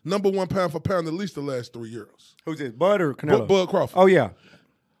number one pound for pound at least the last 3 years. Who's this? Bud or Canelo? Bud Crawford. Oh, yeah.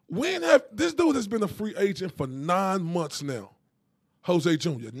 When have this dude has been a free agent for 9 months now? Jose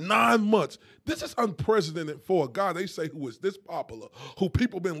Jr. 9 months. This is unprecedented for a guy they say who is this popular, who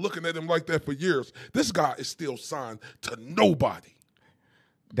people been looking at him like that for years. This guy is still signed to nobody.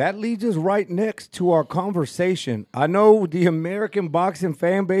 That leads us right next to our conversation. I know the American boxing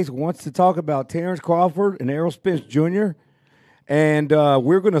fan base wants to talk about Terrence Crawford and Errol Spence Jr., and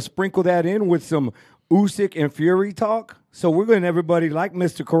we're going to sprinkle that in with some Usyk and Fury talk. So we're going to everybody, like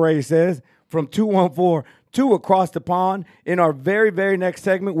Mr. Correa says, from 214 to across the pond in our very, very next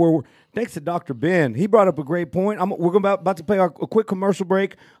segment where we're next to Dr. Ben. He brought up a great point. We're about to play a quick commercial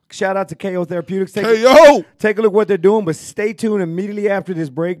break. Shout out to KO Therapeutics. Take a look what they're doing, but stay tuned immediately after this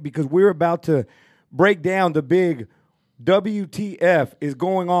break because we're about to break down the big WTF is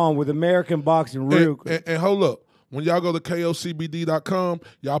going on with American boxing real quick. And hold up. When y'all go to KOCBD.com,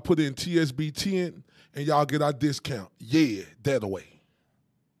 y'all put in TSB10 and y'all get our discount. Yeah, that way.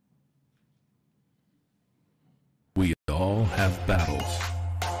 We all have battles.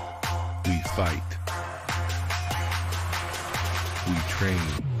 We fight. We train.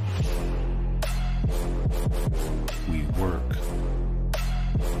 We work.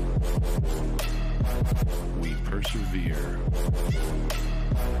 We persevere.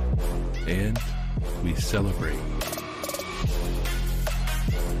 And we celebrate.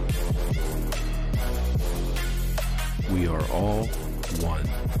 We are all one.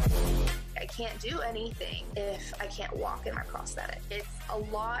 I can't do anything if I can't walk in my prosthetic. It's a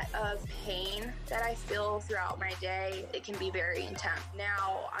lot of pain that I feel throughout my day. It can be very intense.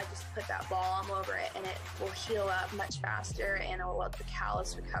 Now I just put that balm over it and it will heal up much faster and it will let the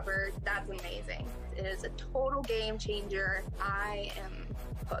callus recover. That's amazing. It is a total game changer. I am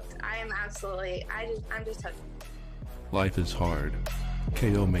hooked. I am absolutely, I'm just hooked. Life is hard.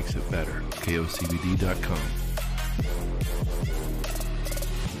 KO makes it better. KOCBD.com.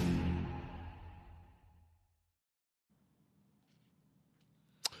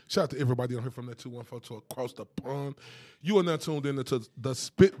 Shout out to everybody on here from that 214 to across the pond. You are now tuned in to the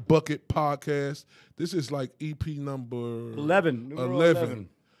Spit Bucket Podcast. This is like EP number 11.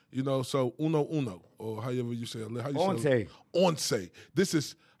 You know, so uno, or however you say it. How you say it? Once. This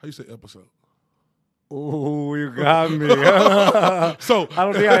is, how you say episode? Oh, you got me. So I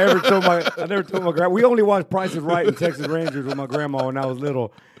don't think I never told my grandma. We only watched Price is Right and Texas Rangers with my grandma when I was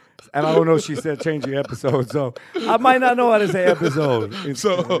little. And I don't know if she said change the episode, so I might not know how to say episode.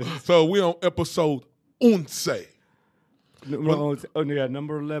 So we on episode once.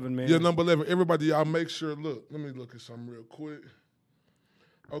 Number 11, man. Yeah, number 11. Everybody, y'all make sure, look, let me look at something real quick.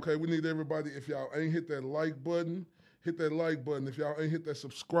 Okay, we need everybody, if y'all ain't hit that like button, hit that like button. If y'all ain't hit that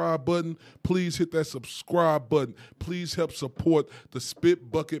subscribe button, please hit that subscribe button. Please help support the Spit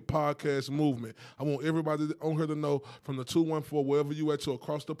Bucket Podcast movement. I want everybody on here to know from the 214, wherever you at, to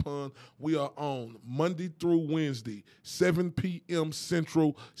across the pond, we are on Monday through Wednesday, 7 p.m.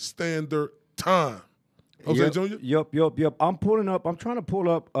 Central Standard Time. Jose Jr.? Yep. I'm trying to pull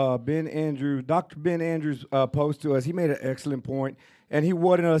up Dr. Ben Andrews' post to us. He made an excellent point, and he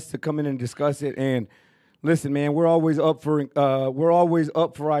wanted us to come in and discuss it. And listen, man, we're always up for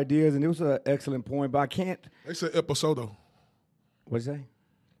ideas, and it was an excellent point. But I can't. They said episodo. What'd you say?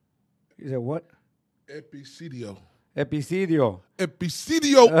 You said what? Epicidio. Epicidio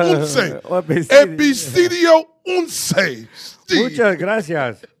once. Epicidio once. Muchas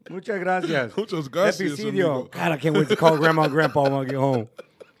gracias. Epicidio. God, I can't wait to call Grandma and Grandpa when I get home.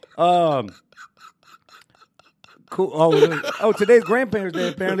 Cool. Oh, today's Grandparents' Day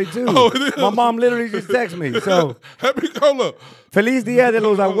apparently too. Oh, it is. My mom literally just texted me. So happy color. Feliz Dia de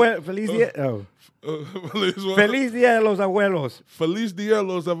los Abuelos. Feliz Dia de los Abuelos. Feliz Dia de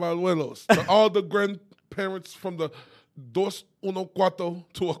los Abuelos. To all the grandparents from the Dos Uno Cuatro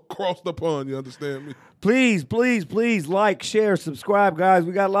to across the pond. You understand me? Please like, share, subscribe, guys.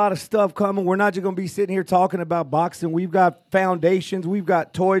 We got a lot of stuff coming. We're not just going to be sitting here talking about boxing. We've got foundations. We've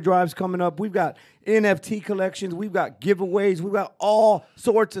got toy drives coming up. We've got NFT collections. We've got giveaways. We've got all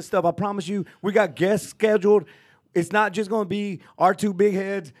sorts of stuff. I promise you, we got guests scheduled. It's not just going to be our two big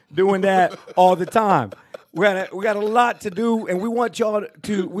heads doing that all the time. We got a lot to do, and we want y'all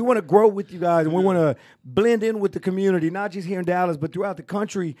to. We want to grow with you guys, and we want to blend in with the community, not just here in Dallas, but throughout the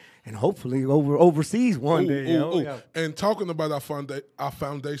country, and hopefully overseas one day. Yeah. And talking about our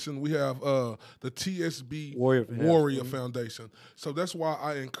foundation, we have the TSB Warrior Foundation. So that's why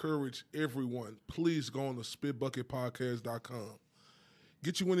I encourage everyone, please go on to spitbucketpodcast.com.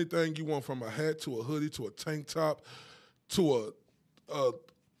 Get you anything you want, from a hat to a hoodie to a tank top to a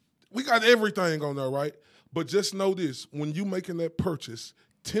We got everything on there, right? But just know this: when you making that purchase,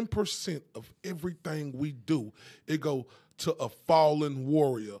 10% of everything we do, it go to a fallen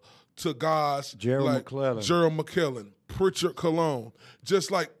warrior, to guys Gerald like McClellan. Gerald McClellan, Pritchard Cologne,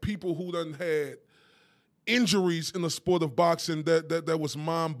 just like people who done had injuries in the sport of boxing that was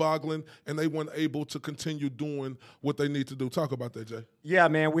mind-boggling, and they weren't able to continue doing what they need to do. Talk about that, Jay. Yeah,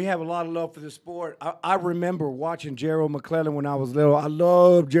 man, we have a lot of love for the sport. I remember watching Gerald McClellan when I was little. I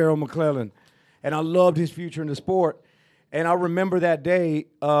loved Gerald McClellan, and I loved his future in the sport. And I remember that day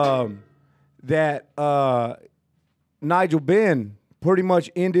that Nigel Benn pretty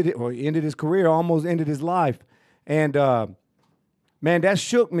much ended his career, almost ended his life. And, man, that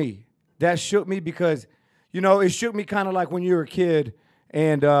shook me. That shook me because, it shook me kind of like when you're a kid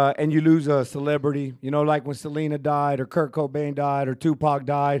and you lose a celebrity, like when Selena died or Kurt Cobain died or Tupac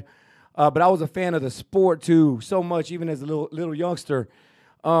died. But I was a fan of the sport, too, so much, even as a little youngster.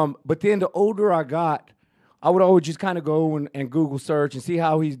 But then the older I got, I would always just kind of go and Google search and see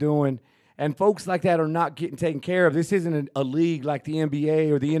how he's doing. And folks like that are not getting taken care of. This isn't a league like the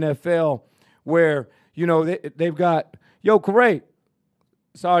NBA or the NFL where, they've got, Corey,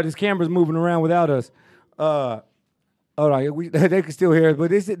 sorry, this camera's moving around without us. Hold on, they can still hear us,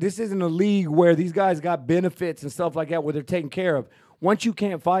 but this isn't a league where these guys got benefits and stuff like that where they're taken care of. Once you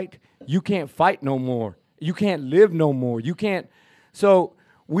can't fight no more. You can't live no more. You can't. So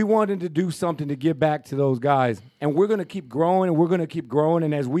we wanted to do something to give back to those guys, and we're going to keep growing, and we're going to keep growing,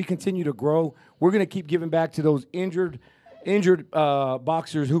 and as we continue to grow, we're going to keep giving back to those injured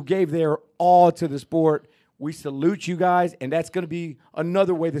boxers who gave their all to the sport. We salute you guys, and that's going to be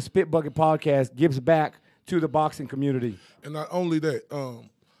another way the Spit Bucket Podcast gives back to the boxing community. And not only that,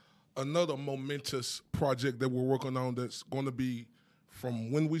 another momentous project that we're working on that's going to be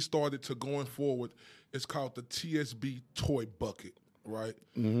from when we started to going forward is called the TSB Toy Bucket, right?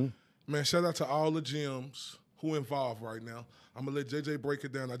 Mm-hmm. Man, shout out to all the gyms who involved right now. I'm going to let JJ break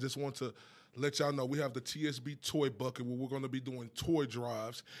it down. I just want to let y'all know we have the TSB Toy Bucket where we're going to be doing toy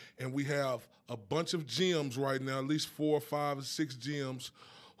drives, and we have a bunch of gyms right now, at least 4, 5, or 6 gyms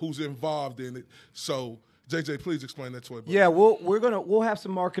who's involved in it. So, JJ, please explain that toy bucket. Yeah, we'll have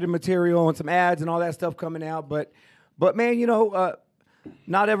some marketing material and some ads and all that stuff coming out, but man,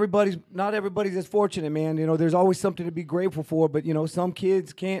 not everybody's as fortunate, man. There's always something to be grateful for, but some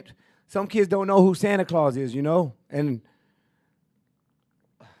kids don't know who Santa Claus is, and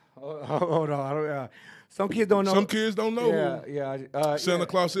hold on, some kids don't know. Some kids don't know who Santa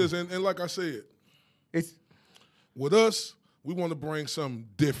Claus is, and like I said, it's with us, we want to bring something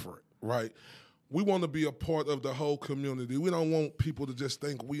different, right? We want to be a part of the whole community. We don't want people to just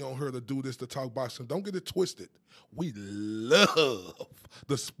think we on here to do this, to talk boxing. Don't get it twisted. We love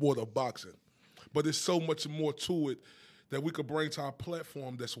the sport of boxing, but there's so much more to it that we could bring to our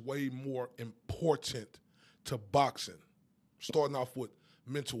platform that's way more important to boxing. Starting off with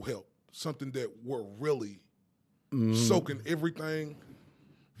mental health, something that we're really soaking everything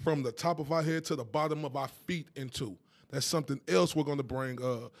from the top of our head to the bottom of our feet into. That's something else we're going to bring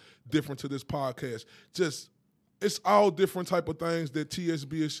different to this podcast. It's all different type of things that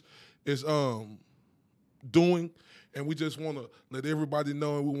TSB is doing, and we just want to let everybody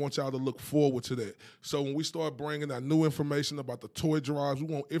know, and we want y'all to look forward to that. So when we start bringing out new information about the toy drives, we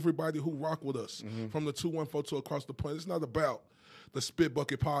want everybody who rock with us from the 214 to across the planet. It's not about the Spit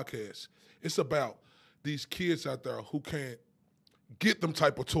Bucket Podcast. It's about these kids out there who can't get them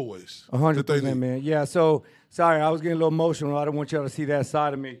type of toys. 100%, man. Yeah, so, sorry, I was getting a little emotional. I don't want y'all to see that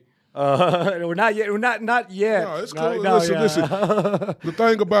side of me. We're not yet. We're not yet. No, it's cool. Listen.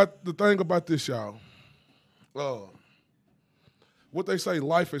 The thing about this, y'all, what they say,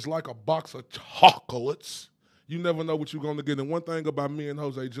 life is like a box of chocolates. You never know what you're going to get. And one thing about me and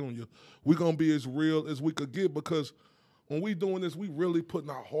Jose Jr., we're going to be as real as we could get, because when we doing this, we really putting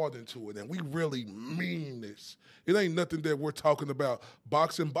our heart into it, and we really mean this. It ain't nothing that we're talking about.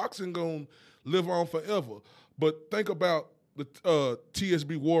 Boxing going to live on forever. But think about the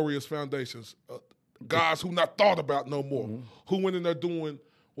TSB Warriors Foundations, guys who not thought about no more, who went in there doing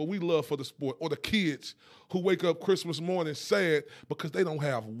what we love for the sport, or the kids who wake up Christmas morning sad because they don't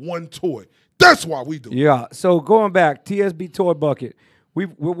have one toy. That's why we do it. Yeah, so going back, TSB Toy Bucket. We're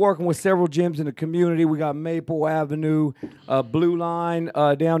working with several gyms in the community. We got Maple Avenue, Blue Line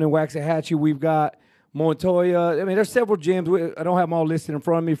down in Waxahachie. We've got Montoya. I mean, there's several gyms. I don't have them all listed in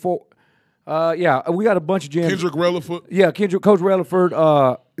front of me. We got a bunch of gyms. Kendrick Relaford. Yeah, Coach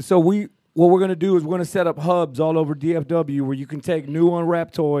Relaford. So what we're going to do is we're going to set up hubs all over DFW where you can take new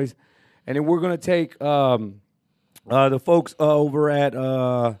unwrapped toys, and then we're going to take the folks over at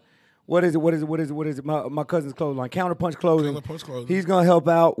what is it? My cousin's clothing line, Counterpunch Clothing. Counterpunch Clothing. He's gonna help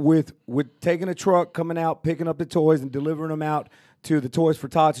out with taking a truck, coming out, picking up the toys, and delivering them out to the Toys for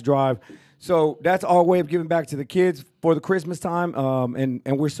Tots drive. So that's our way of giving back to the kids for the Christmas time, and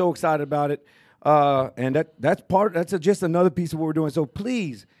we're so excited about it. And that's just another piece of what we're doing. So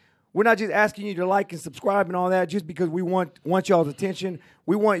please, we're not just asking you to like and subscribe and all that just because we want y'all's attention.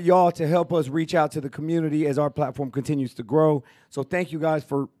 We want y'all to help us reach out to the community as our platform continues to grow. So thank you guys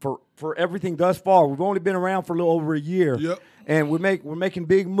for everything thus far. We've only been around for a little over a year. Yep. And we're making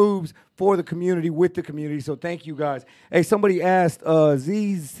big moves for the community, with the community. So thank you guys. Hey, somebody asked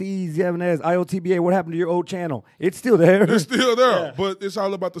ZC7S IOTBA, what happened to your old channel? It's still there. It's still there, but it's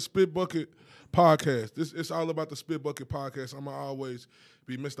all about the Spit Bucket podcast. It's all about the Spit Bucket podcast. I'm going to always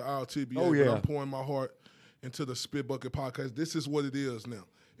be Mr. IOTBA, but I'm pouring my heart into the Spit Bucket podcast. This is what it is now.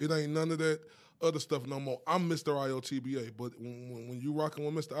 It ain't none of that other stuff no more. I'm Mr. IOTBA, but when you rocking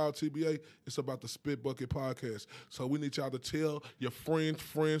with Mr. IOTBA, it's about the Spit Bucket podcast. So we need y'all to tell your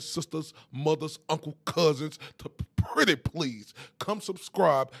friends, sisters, mothers, uncle, cousins to pretty please come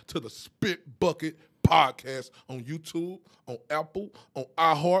subscribe to the Spit Bucket podcast on YouTube, on Apple, on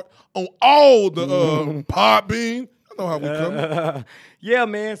iHeart, on all the Podbean. I know how we come. Yeah,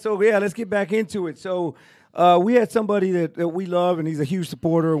 man. So let's get back into it. So we had somebody that we love, and he's a huge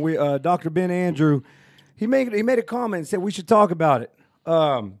supporter. And we, Dr. Ben Andrew, he made a comment and said we should talk about it.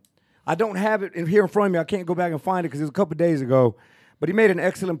 I don't have it here in front of me. I can't go back and find it because it was a couple of days ago. But he made an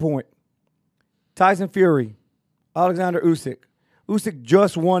excellent point. Tyson Fury, Alexander Usyk. Usyk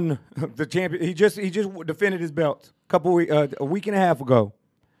just won the champion. He just defended his belt a week and a half ago.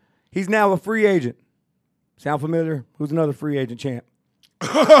 He's now a free agent. Sound familiar? Who's another free agent champ?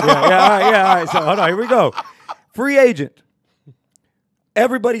 All right. So hold on, here we go. Free agent.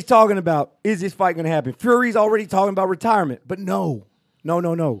 Everybody's talking about, is this fight going to happen? Fury's already talking about retirement, but no.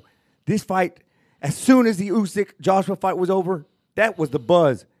 This fight, as soon as the Usyk-Joshua fight was over, that was the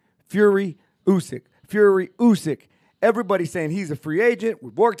buzz. Fury, Usyk. Everybody's saying he's a free agent.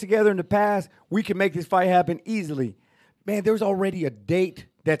 We've worked together in the past. We can make this fight happen easily. Man, there's already a date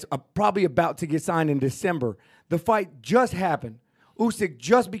that's probably about to get signed in December. The fight just happened. Usyk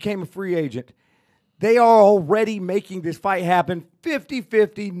just became a free agent. They are already making this fight happen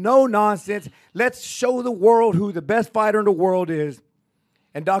 50-50, no nonsense. Let's show the world who the best fighter in the world is.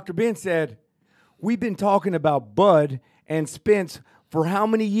 And Dr. Ben said, we've been talking about Bud and Spence for how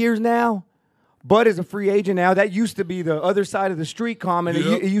many years now? Bud is a free agent now. That used to be the other side of the street comment.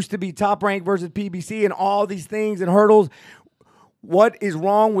 Yep. It used to be Top Rank versus PBC and all these things and hurdles. What is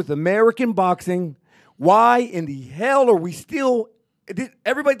wrong with American boxing? Why in the hell are we still...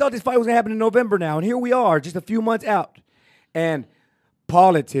 Everybody thought this fight was going to happen in November now, and here we are just a few months out. And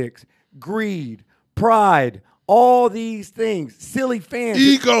politics, greed, pride, all these things, silly fans...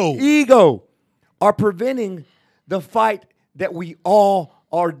 Ego are preventing the fight that we all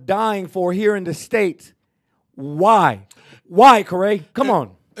are dying for here in the States. Why? Why, Corey? Come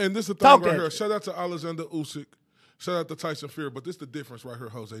on. And this is the thing right here. Shout out to Alexander Usyk. Shout out to Tyson Fury. But this is the difference right here,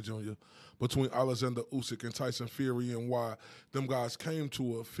 Jose Jr., between Alexander Usyk and Tyson Fury and why them guys came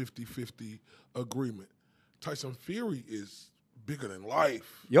to a 50-50 agreement. Tyson Fury is bigger than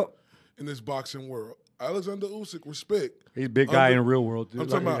life in this boxing world. Alexander Usyk, respect. He's a big guy in the real world, too. I'm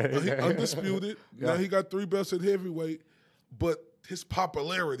talking about he undisputed. Now he got 3 belts at heavyweight, but his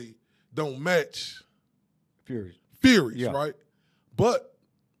popularity don't match Fury's, right? But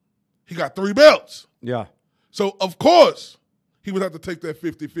he got 3 belts. Yeah. So, of course, he would have to take that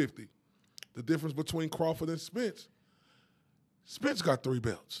 50-50. The difference between Crawford and Spence got 3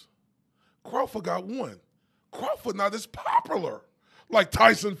 belts. Crawford got 1. Crawford not as popular like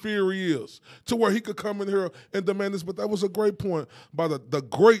Tyson Fury is, to where he could come in here and demand this. But that was a great point by the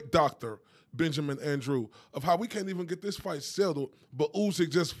great Dr. Benjamin Andrew of how we can't even get this fight settled, but Usyk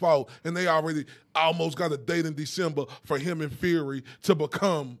just fought, and they already almost got a date in December for him and Fury to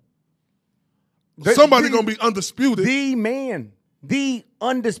become somebody going to be undisputed. The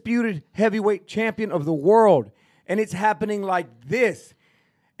undisputed heavyweight champion of the world, and it's happening like this.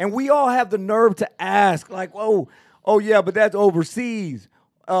 And we all have the nerve to ask, like, oh yeah, but that's overseas.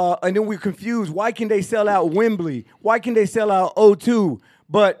 And then we're confused. Why can they sell out Wembley? Why can they sell out O2?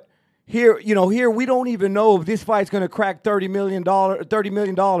 But here we don't even know if this fight's going to crack $30 million,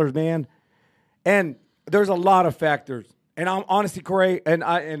 man. And there's a lot of factors. And I'm honestly, Corey,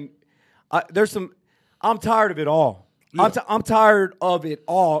 I'm tired of it all. Yeah. I'm tired of it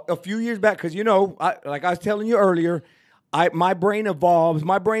all. A few years back, because, like I was telling you earlier, my brain evolves.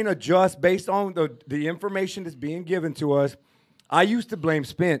 My brain adjusts based on the information that's being given to us. I used to blame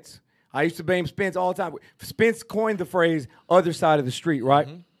Spence. I used to blame Spence all the time. Spence coined the phrase "other side of the street," right?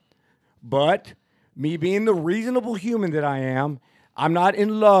 Mm-hmm. But me being the reasonable human that I am, I'm not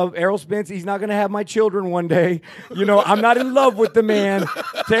in love. Errol Spence, he's not going to have my children one day. You know, I'm not in love with the man.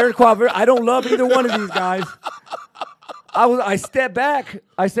 Terrence Crawford, I don't love either one of these guys. I stepped back.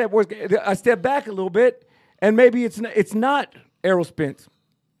 I stepped back a little bit, and maybe it's not Errol Spence.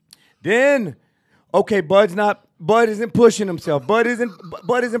 Then, okay, Bud isn't pushing himself. Bud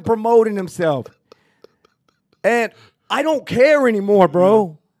isn't promoting himself. And I don't care anymore,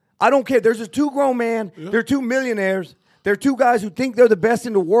 bro. I don't care. There's just two grown men. Yeah. They're two millionaires. They're two guys who think they're the best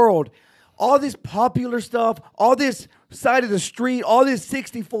in the world. All this popular stuff, all this side of the street, all this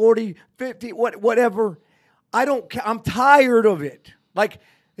 60, 40, 50, whatever. I'm tired of it. Like,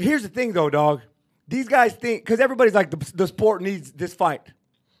 here's the thing, though, dog. These guys think, because everybody's like, the sport needs this fight.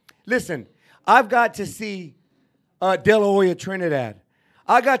 Listen, I've got to see De La Hoya Trinidad.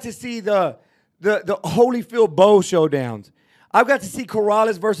 I got to see the Holyfield Bow showdowns. I've got to see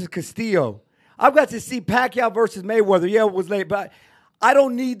Corrales versus Castillo. I've got to see Pacquiao versus Mayweather. Yeah, it was late, but I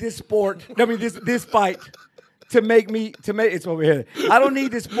don't need this sport. I mean, this fight to make it's over here. I don't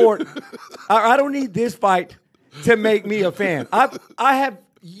need this sport. I don't need this fight to make me a fan. I have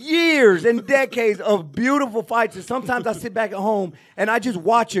years and decades of beautiful fights, and sometimes I sit back at home and I just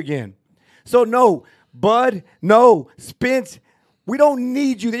watch again. So no, Bud, no, Spence, we don't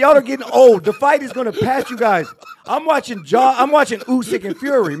need you. Y'all are getting old. The fight is going to pass you guys. I'm watching Usyk and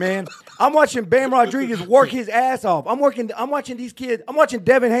Fury, man. I'm watching Bam Rodriguez work his ass off. I'm watching these kids. I'm watching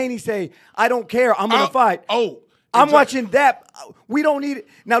Devin Haney say, I don't care. I'm going to fight. I'm watching that. We don't need it.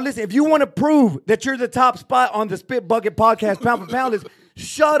 Now, listen, if you want to prove that you're the top spot on the Spit Bucket podcast, Pound for Pound,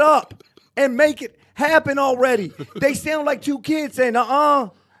 shut up and make it happen already. They sound like two kids saying, nuh-uh,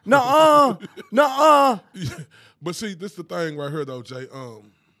 nuh-uh, nuh-uh. But see, this is the thing right here, though, Jay.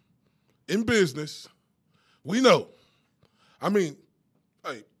 In business, we know. I mean,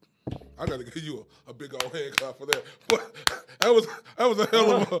 hey, I got to give you a big old hand clap for that. But that was a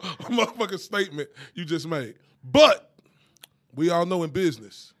hell of a motherfucking statement you just made. But we all know in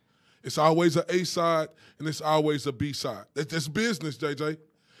business, it's always an A side and it's always a B side. That's business, JJ.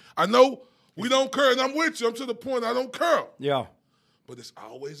 I know we don't care, and I'm with you. I'm to the point I don't care. Yeah. But it's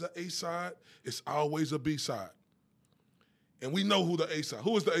always an A side. It's always a B side. And we know who the A side.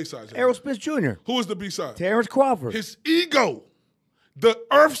 Who is the A side? Errol Spence Jr. Who is the B side? Terrence Crawford. His ego. The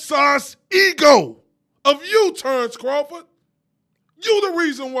earth-sized ego of you, Terrence Crawford. You the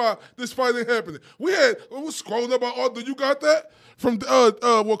reason why this fight ain't happening. We was scrolling up our do you got that from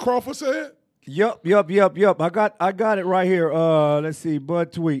what Crawford said? Yup. I got it right here. Let's see,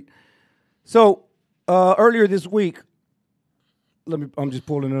 Bud tweet. So earlier this week, I'm just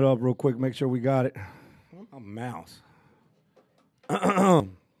pulling it up real quick, make sure we got it. A mouse.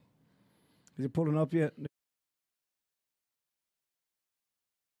 Is it pulling up yet?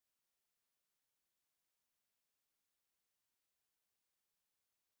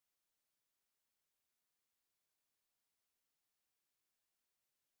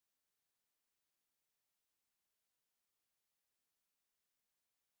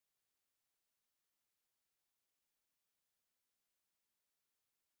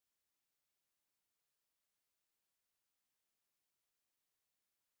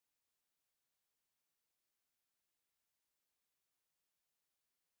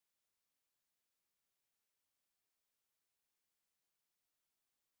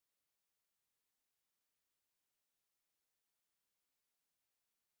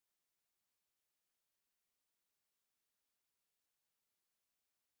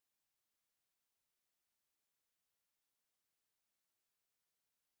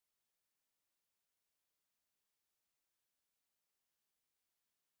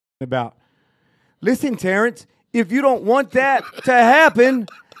 About. Listen, Terrence, if you don't want that to happen,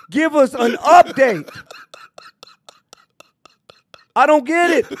 give us an update. I don't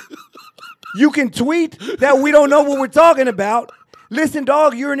get it. You can tweet that we don't know what we're talking about. Listen,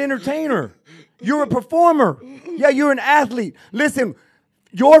 dog, you're an entertainer. You're a performer. Yeah, you're an athlete. Listen,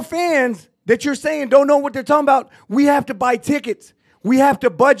 your fans that you're saying don't know what they're talking about, we have to buy tickets. We have to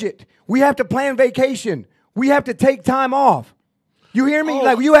budget. We have to plan vacation. We have to take time off. You hear me?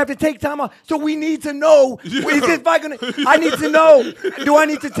 Like, you have to take time off. So we need to know. Yeah. I need to know. Do I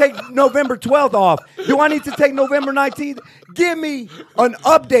need to take November 12th off? Do I need to take November 19th? Give me an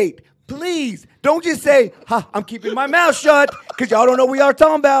update, please. Don't just say, I'm keeping my mouth shut because y'all don't know what we are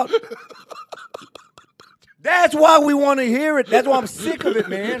talking about. That's why we want to hear it. That's why I'm sick of it,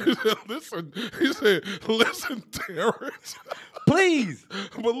 man. He said, listen, Terrence. Please.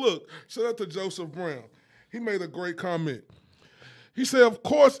 But look, shout out to Joseph Brown. He made a great comment. He said, of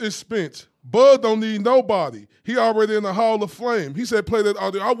course it's Spence. Bud don't need nobody. He already in the Hall of Fame. He said, play that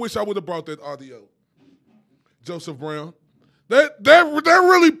audio. I wish I would have brought that audio. Joseph Brown. That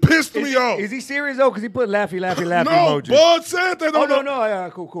really pissed me off. Is he serious, though? Because he put laughy No, emoji. Bud said that No. Yeah,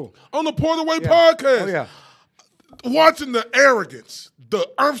 cool. on the Porterway podcast. Oh, yeah. Watching the arrogance, the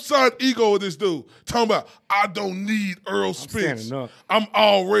earthside ego of this dude, talking about, I don't need Earl Spence. I'm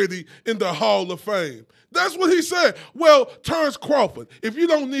already in the Hall of Fame. That's what he said. Well, Terrence Crawford, if you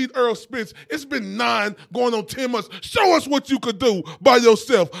don't need Earl Spence, it's been 9 going on 10 months. Show us what you could do by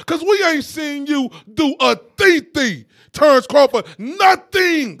yourself, because we ain't seen you do a thing. Terrence Crawford,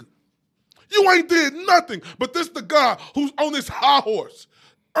 nothing. You ain't did nothing. But this the guy who's on this high horse,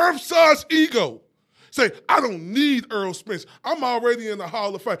 earth-size ego. Say, I don't need Earl Spence. I'm already in the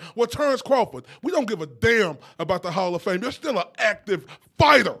Hall of Fame. Well, Terrence Crawford, we don't give a damn about the Hall of Fame. You're still an active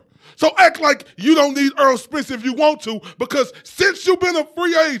fighter. So act like you don't need Earl Spence if you want to, because since you've been a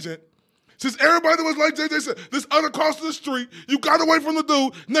free agent, since everybody was like JJ said, this other cross of the street, you got away from the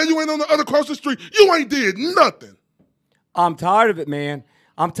dude, now you ain't on the other cross the street, you ain't did nothing. I'm tired of it, man.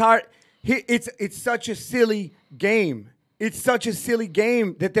 I'm tired. It's such a silly game. It's such a silly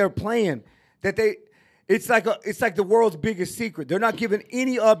game that they're playing. It's like the world's biggest secret. They're not giving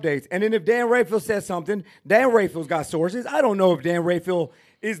any updates. And then if Dan Rayfield says something, Dan Rayfield's got sources. I don't know if Dan Rayfield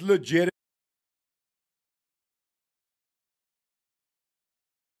is legit.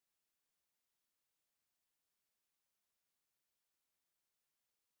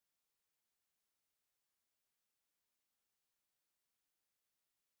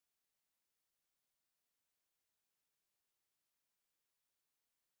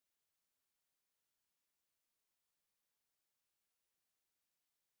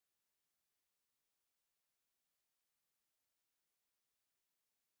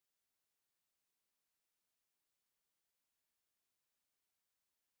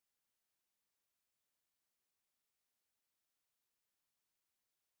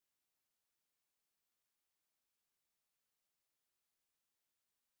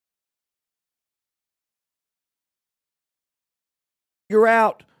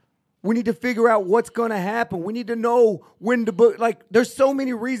 We need to figure out what's going to happen. We need to know when to book. Like, there's so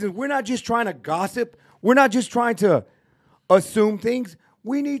many reasons. We're not just trying to gossip. We're not just trying to assume things.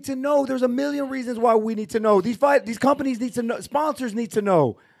 We need to know. There's a million reasons why we need to know. These companies need to know. Sponsors need to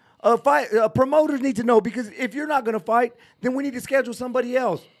know. Promoters need to know, because if you're not going to fight, then we need to schedule somebody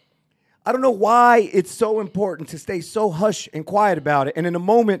else. I don't know why it's so important to stay so hush and quiet about it. And in a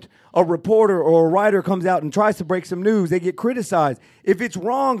moment, a reporter or a writer comes out and tries to break some news, they get criticized. If it's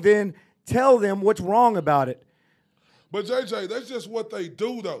wrong, then tell them what's wrong about it. But, JJ, that's just what they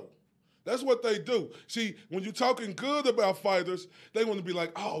do, though. That's what they do. See, when you're talking good about fighters, they want to be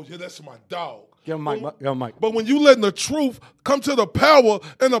like, oh, yeah, that's my dog. Give him Mike. But when you letting the truth come to the power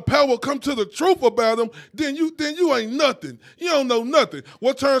and the power come to the truth about them, then you ain't nothing. You don't know nothing.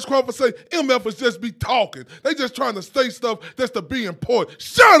 What Terrence Crawford say, MF is just be talking. They just trying to say stuff that's to be important.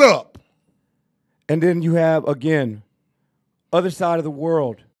 Shut up. And then you have, again, other side of the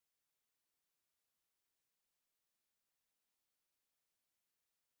world.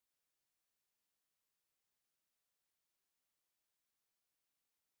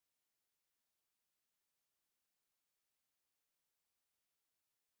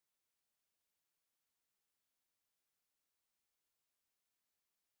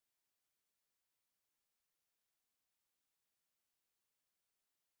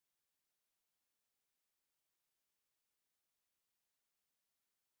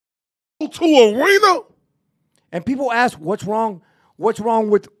 To arena. And people ask, what's wrong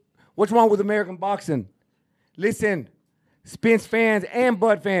with American boxing? Listen, Spence fans and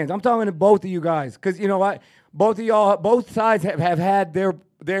Bud fans, I'm talking to both of you guys, because you know what? Both sides have had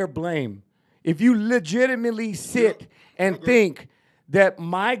their blame. If you legitimately sit and think that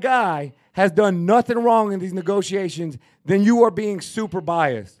my guy has done nothing wrong in these negotiations, then you are being super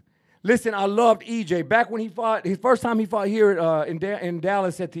biased. Listen, I loved EJ. Back when he fought, his first time he fought here in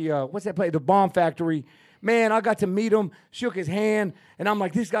Dallas at the, what's that place? The Bomb Factory. Man, I got to meet him, shook his hand, and I'm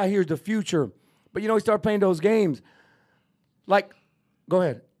like, this guy here is the future. But, you know, he started playing those games. Like, go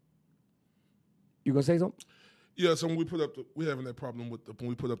ahead. You going to say something? Yeah, so when we having that problem with when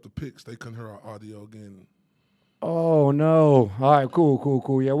we put up the picks, they couldn't hear our audio again. Oh, no. All right,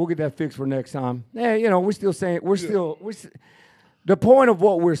 cool. Yeah, we'll get that fixed for next time. Yeah, you know, we're still saying, the point of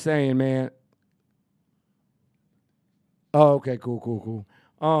what we're saying, man. Oh, okay, cool.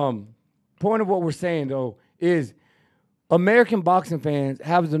 Point of what we're saying, though, is American boxing fans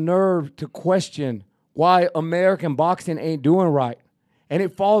have the nerve to question why American boxing ain't doing right. And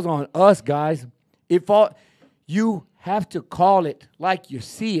it falls on us, guys. You have to call it like you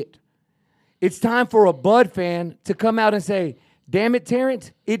see it. It's time for a Bud fan to come out and say, damn it,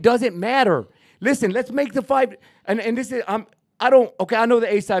 Terrence, it doesn't matter. Listen, let's make the fight. And this is, I know the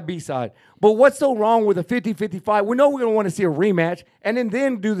A side, B side, but what's so wrong with a 50-50 fight? We know we're going to want to see a rematch and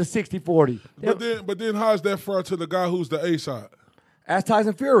then do the 60-40. But then how's that fair to the guy who's the A side? Ask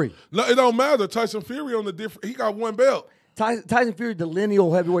Tyson Fury. No, it don't matter. Tyson Fury on the different. He got one belt. Tyson Fury, the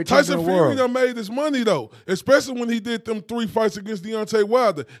lineal heavyweight champion of the world. Tyson Fury done made his money, though, especially when he did them 3 fights against Deontay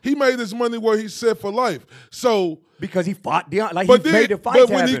Wilder. He made his money where he's set for life. So because he fought Deontay, like but he then, made the fights But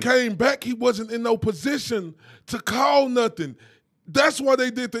when happen. he came back, he wasn't in no position to call nothing. That's why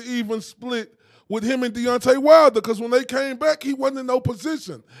they did the even split with him and Deontay Wilder, because when they came back, he wasn't in no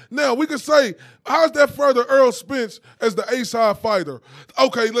position. Now, we could say, how's that further Earl Spence as the A-side fighter?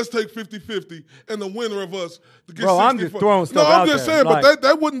 Okay, let's take 50-50, and the winner of us to get 64. I'm just throwing stuff No, I'm out just there. saying, but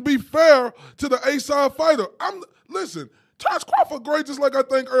that wouldn't be fair to the A-side fighter. Listen, Terrence Crawford great, just like I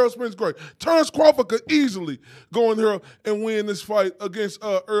think Earl Spence great. Terrence Crawford could easily go in here and win this fight against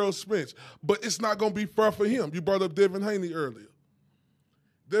Earl Spence, but it's not going to be fair for him. You brought up Devin Haney earlier.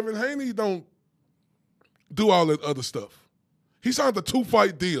 Devin Haney don't do all that other stuff. He signed a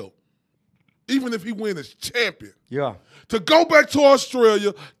 2-fight deal, even if he win as champion. Yeah. To go back to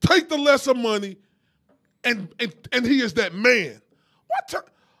Australia, take the lesser money, and he is that man.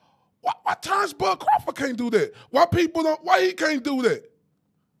 Why Terrence Bud Crawford can't do that? Why he can't do that?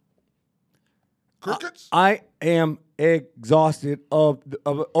 Crickets? I am exhausted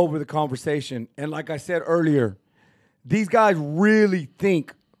over the conversation. And like I said earlier, these guys really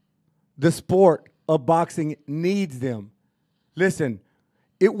think the sport of boxing needs them. Listen,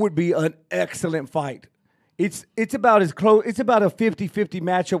 it would be an excellent fight. It's about as close. It's about a 50-50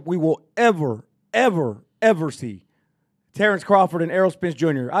 matchup we will ever see. Terrence Crawford and Errol Spence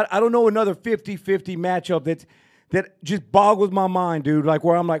Jr. I don't know another 50-50 matchup that just boggles my mind, dude. Like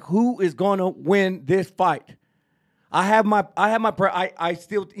where I'm like, who is gonna win this fight? I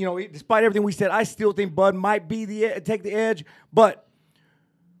still, despite everything we said, I still think Bud might be take the edge, but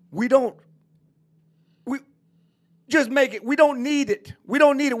we just make it. We don't need it.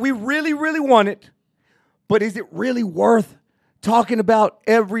 We really, really want it. But is it really worth talking about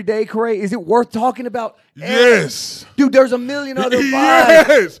every day, Corey? Is it worth talking about? Yes. Dude, there's a million other fights.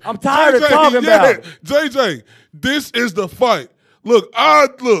 Yes. I'm tired of talking about it. JJ, this is the fight. Look,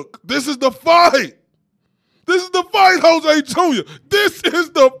 this is the fight. This is the fight, Jose Jr. This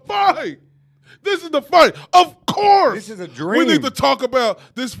is the fight. This is the fight. Of course. This is a dream. We need to talk about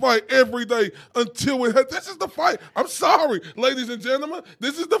this fight every day until this is the fight. I'm sorry, ladies and gentlemen.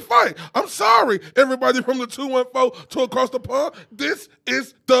 This is the fight. I'm sorry, everybody from the 214 to across the pond. This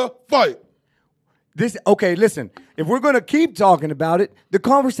is the fight. Okay, listen. If we're going to keep talking about it, the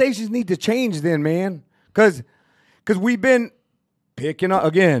conversations need to change then, man. Because we've been picking up,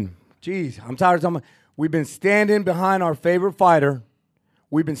 again, geez, I'm tired of talking. We've been standing behind our favorite fighter.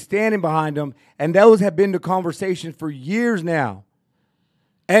 We've been standing behind them, and those have been the conversation for years now.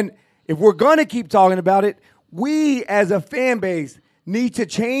 And if we're going to keep talking about it, we as a fan base need to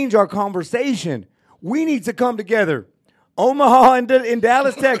change our conversation. We need to come together. Omaha and in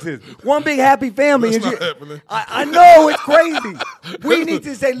Dallas, Texas. One big happy family. That's not happening. I know, it's crazy. We need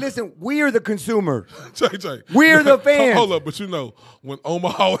to say, listen, we are the consumers. JJ. We're the fans. Hold up, but when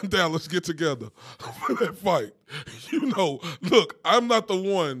Omaha and Dallas get together for that fight, look, I'm not the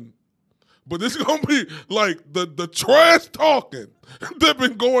one, but it's going to be like the trash talking that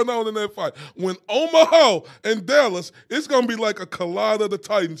been going on in that fight. When Omaha and Dallas, it's going to be like a collide of the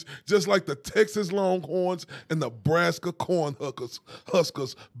Titans, just like the Texas Longhorns and Nebraska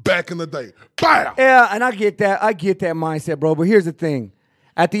Cornhuskers back in the day. Bam! Yeah, and I get that. I get that mindset, bro. But here's the thing.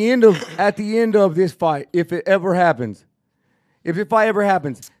 At the end of this fight, if the fight ever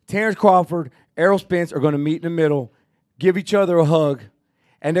happens, Terrence Crawford, Errol Spence are going to meet in the middle, give each other a hug,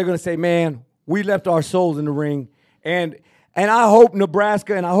 and they're going to say, man, we left our souls in the ring. And I hope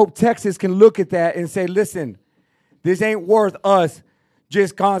Nebraska and I hope Texas can look at that and say, listen, this ain't worth us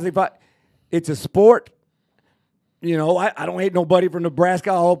just constantly fight. It's a sport. I don't hate nobody from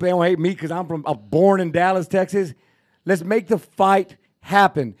Nebraska. I hope they don't hate me because I'm born in Dallas, Texas. Let's make the fight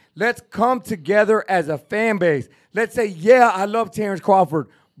happen. Let's come together as a fan base. Let's say, yeah, I love Terrence Crawford,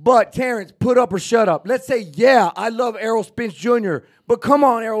 but Terrence, put up or shut up. Let's say, yeah, I love Errol Spence Jr., but come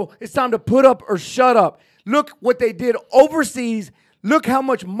on, Errol, it's time to put up or shut up. Look what they did overseas. Look how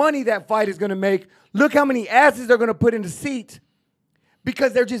much money that fight is going to make. Look how many asses they're going to put in the seat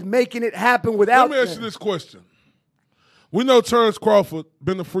because they're just making it happen without. Let me ask you this question. We know Terrence Crawford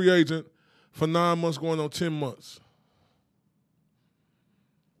been a free agent for 9 months, going on 10 months.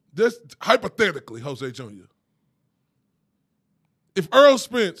 Just hypothetically, Jose Jr., if Earl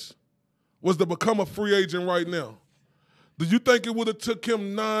Spence was to become a free agent right now, do you think it would have took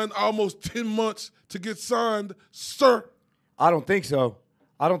him 9, almost 10 months to get signed, sir? I don't think so.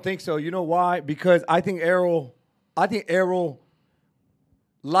 I don't think so. You know why? Because I think Errol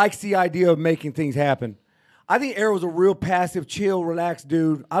likes the idea of making things happen. I think Errol's a real passive, chill, relaxed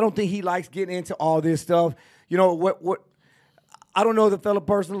dude. I don't think he likes getting into all this stuff. You know what? I don't know the fella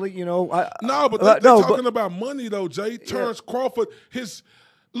personally. You know, but they're talking about money though, Jay. Terrence Crawford,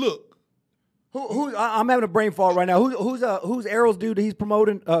 look. I'm having a brain fart right now. Who's Errol's dude that he's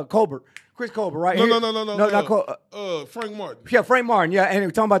promoting? Colbert. Chris Colbert, right? No. Not Frank Martin. Yeah, Frank Martin. Yeah, and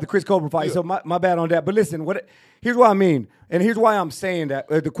we're talking about the Chris Colbert fight. Yeah. So my bad on that. But listen, here's what I mean, and here's why I'm saying that.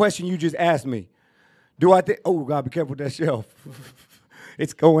 The question you just asked me. Do I think? Oh God, be careful with that shelf.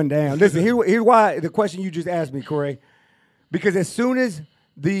 It's going down. Listen, here's why the question you just asked me, Corey. Because as soon as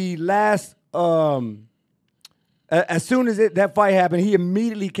the last, that fight happened, he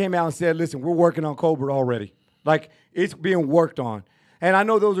immediately came out and said, "Listen, we're working on Colbert already. Like it's being worked on." And I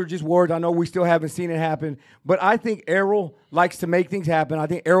know those are just words. I know we still haven't seen it happen. But I think Errol likes to make things happen. I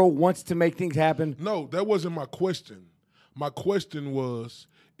think Errol wants to make things happen. No, that wasn't my question. My question was,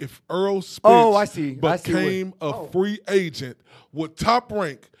 if Errol Spence became a free agent with Top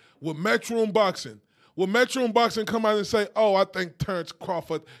Rank, with Matchroom Boxing, will Matchroom Boxing come out and say, "Oh, I think Terrence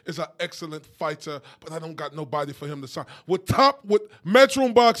Crawford is an excellent fighter, but I don't got nobody for him to sign"? Would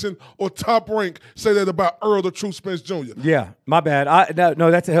Matchroom Boxing or Top Rank say that about Earl the True Spence Jr.? Yeah, my bad. No,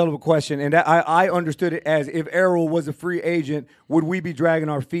 that's a hell of a question. And I understood it as, if Errol was a free agent, would we be dragging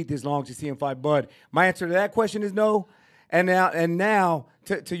our feet this long to see him fight Bud? My answer to that question is no. And now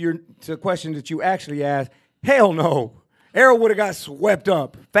to the question that you actually asked, hell no. Errol would have got swept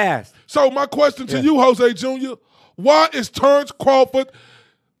up fast. So my question to you, Jose Jr., why is Terrence Crawford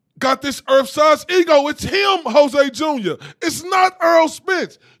got this earth-sized ego? It's him, Jose Jr. It's not Earl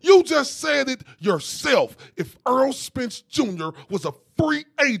Spence. You just said it yourself. If Earl Spence Jr. was a free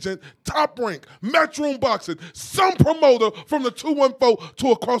agent, Top Rank, Matchroom Boxing, some promoter from the 214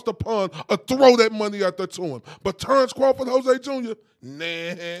 to across the pond would throw that money out there to him. But Terrence Crawford, Jose Jr.,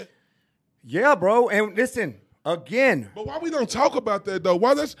 nah. Yeah, bro. And listen, again. But why we don't talk about that, though?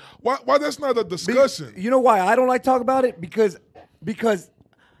 Why that's not a discussion? You know why I don't like to talk about it? Because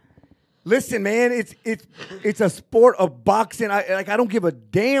listen, man, it's a sport of boxing. I don't give a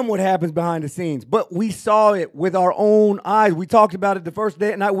damn what happens behind the scenes. But we saw it with our own eyes. We talked about it the first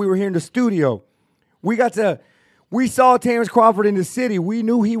day at night we were here in the studio. We saw Terrence Crawford in the city. We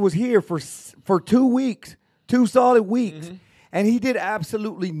knew he was here for 2 weeks, 2 solid weeks. Mm-hmm. And he did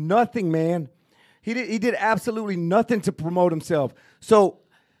absolutely nothing, man. He did absolutely nothing to promote himself. So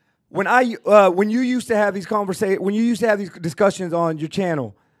when you used to have these discussions on your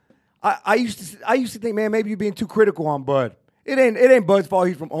channel, I used to think, man, maybe you're being too critical on Bud. It ain't Bud's fault.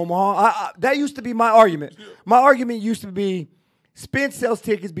 He's from Omaha. That used to be my argument. My argument used to be, Spence sells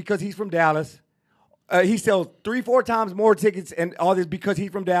tickets because he's from Dallas. He sells 3-4 times more tickets and all this because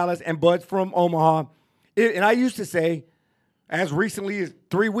he's from Dallas, and Bud's from Omaha. And I used to say, as recently as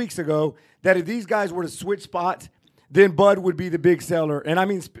 3 weeks ago, that if these guys were to switch spots, then Bud would be the big seller. And I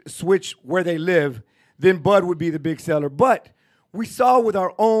mean switch where they live, then Bud would be the big seller. But we saw with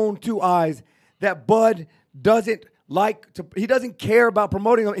our own 2 eyes that Bud doesn't care about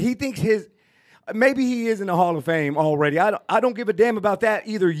promoting them. He thinks maybe he is in the Hall of Fame already. I don't give a damn about that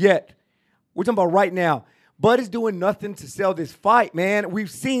either yet. We're talking about right now. Bud is doing nothing to sell this fight, man.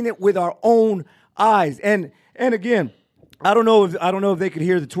 We've seen it with our own eyes. And again, I don't know if they could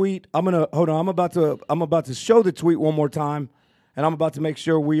hear the tweet. I'm about to show the tweet one more time, and I'm about to make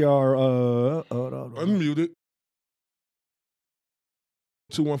sure we are unmuted.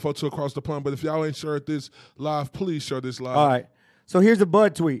 2142 across the pond. But if y'all ain't shared this live, please share this live. All right. So here's a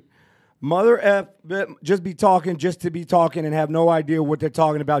Bud tweet. Mother F, just be talking just to be talking and have no idea what they're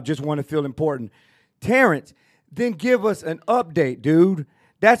talking about, just want to feel important. Terrence, then give us an update, dude.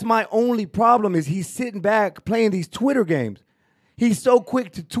 That's my only problem, is he's sitting back playing these Twitter games. He's so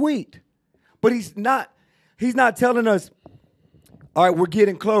quick to tweet, but he's not telling us, all right, we're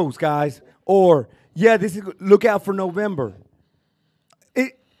getting close, guys. Or, yeah, look out for November.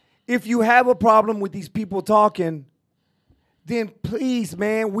 If you have a problem with these people talking, then please,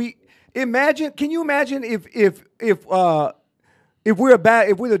 man, can you imagine if we're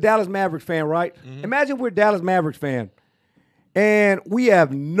the Dallas Mavericks fan, right? Mm-hmm. Imagine we're a Dallas Mavericks fan, and we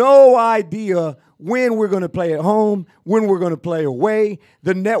have no idea when we're going to play at home, when we're going to play away.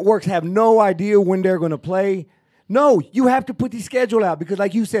 The networks have no idea when they're going to play. No, you have to put the schedule out because,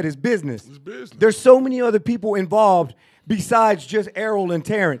 like you said, it's business. It's business. There's so many other people involved besides just Errol and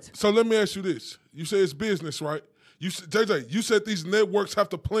Terrence. So let me ask you this. You say it's business, right? JJ, you said these networks have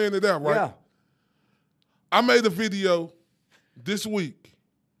to plan it out, right? Yeah. I made a video this week.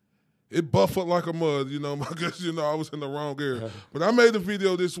 It buffered like a mud, I guess, I was in the wrong area. But I made a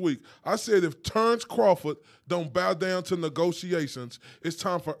video this week. I said if Terrence Crawford don't bow down to negotiations, it's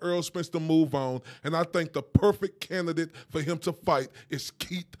time for Errol Spence to move on. And I think the perfect candidate for him to fight is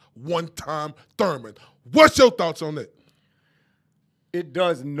Keith one-time Thurman. What's your thoughts on that? It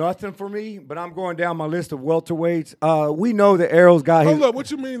does nothing for me, but I'm going down my list of welterweights. We know that Errol's got his... Hold up, what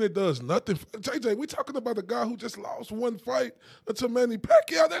you mean it does nothing? JJ, we talking about a guy who just lost one fight to Manny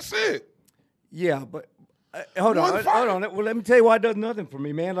Pacquiao. That's it. Yeah, but hold on. Well, let me tell you why it does nothing for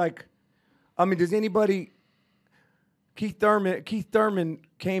me, man. Does anybody... Keith Thurman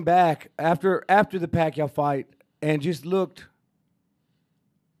came back after the Pacquiao fight and just looked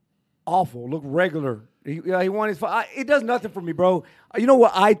awful, looked regular. He won his fight. It does nothing for me, bro. You know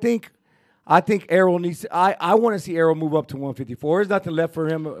what I think? I think Errol needs – I want to see Errol move up to 154. There's nothing left for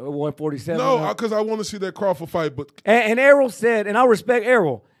him at 147. No, because I want to see that Crawford fight. But and Errol said – and I respect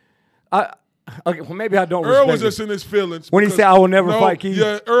Errol. Okay, well, maybe I don't Earl respect was just in his feelings. When he said, I will never fight Keith.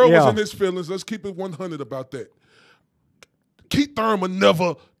 Yeah, Earl was in his feelings. Let's keep it 100 about that. Keith Thurman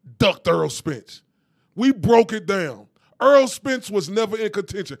never ducked Errol Spence. We broke it down. Errol Spence was never in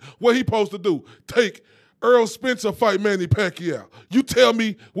contention. What he supposed to do? Take Errol Spence or fight Manny Pacquiao. You tell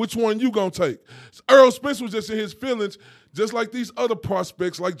me which one you gonna take. Errol Spence was just in his feelings, just like these other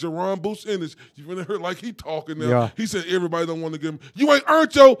prospects like Jerron Boots Ennis. You really heard like he talking now. Yeah. He said everybody don't want to give him. You ain't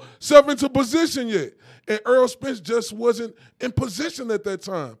earned yourself into position yet. And Errol Spence just wasn't in position at that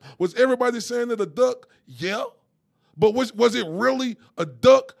time. Was everybody saying that a duck? Yeah. But was it really a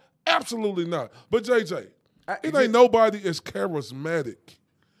duck? Absolutely not. But JJ, it ain't nobody as charismatic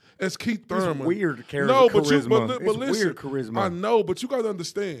as Keith Thurman. It's weird charisma. No, but it's listen, weird charisma. I know, but you got to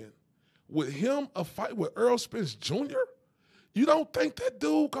understand, with him, a fight with Errol Spence Jr., you don't think that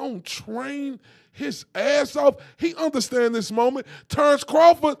dude gonna train his ass off? He understand this moment. Terrence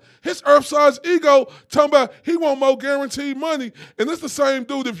Crawford, his earth-sized ego, talking about he want more guaranteed money. And it's the same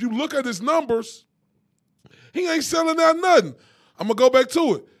dude, if you look at his numbers, he ain't selling out nothing. I'm going to go back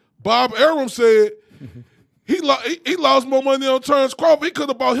to it. Bob Arum said he lost more money on Terrence Crawford. He could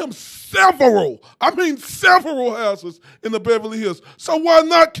have bought him several houses in the Beverly Hills. So why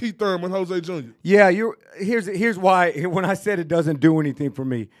not Keith Thurman, Jose Jr.? Yeah, here's why. When I said it doesn't do anything for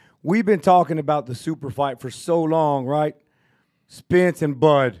me, we've been talking about the super fight for so long, right? Spence and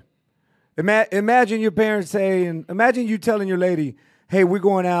Bud. Imagine your parents saying, imagine you telling your lady, hey, we're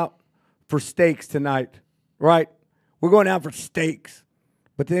going out for steaks tonight. Right? We're going out for steaks.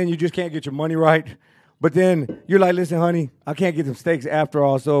 But then you just can't get your money right. But then you're like, listen, honey, I can't get them steaks after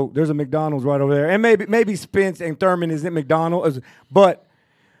all, so there's a McDonald's right over there. And maybe Spence and Thurman is at McDonald's. But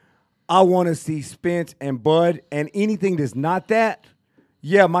I want to see Spence and Bud, and anything that's not that,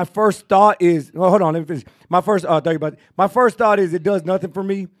 yeah, my first thought is, well, hold on, let me finish. My first thought is it does nothing for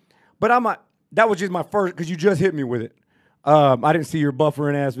me. But that was just my first, because you just hit me with it. I didn't see your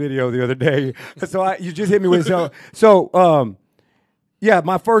buffering ass video the other day, so you just hit me with it. So, yeah,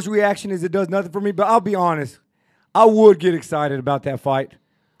 my first reaction is it does nothing for me. But I'll be honest, I would get excited about that fight.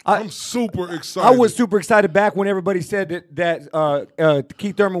 I'm super excited. I was super excited back when everybody said that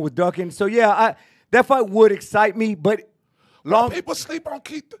Keith Thurman was ducking. So yeah, that fight would excite me. But why people sleep on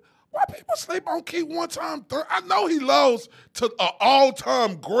Keith? Why people sleep on Keith one-time? I know he lost to an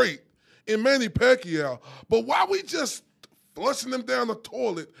all-time great in Manny Pacquiao, but why we just flushing him down the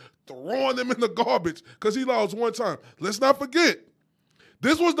toilet, throwing him in the garbage because he lost one time? Let's not forget,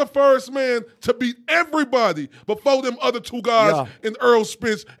 this was the first man to beat everybody before them other two guys in Errol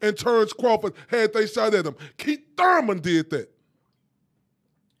Spence and Terrence Crawford had they shot at him. Keith Thurman did that.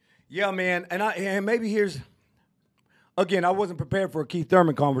 Yeah, man, and maybe here's, again, I wasn't prepared for a Keith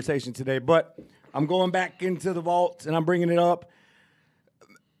Thurman conversation today, but I'm going back into the vaults and I'm bringing it up.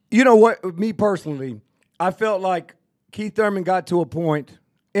 You know what, me personally, I felt like Keith Thurman got to a point,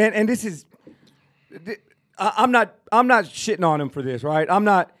 and this is, I'm not shitting on him for this, right? I'm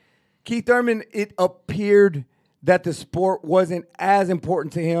not. Keith Thurman, it appeared that the sport wasn't as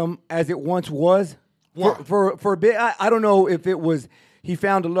important to him as it once was. For a bit. I don't know if it was he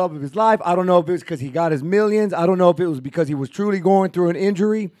found the love of his life. I don't know if it was because he got his millions. I don't know if it was because he was truly going through an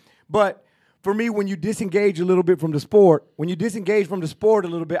injury. But for me, when you disengage a little bit from the sport, a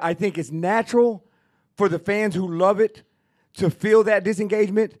little bit, I think it's natural for the fans who love it to feel that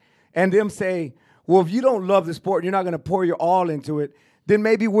disengagement and them say, well, if you don't love the sport and you're not going to pour your all into it, then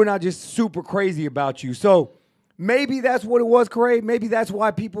maybe we're not just super crazy about you. So maybe that's what it was, Corey. Maybe that's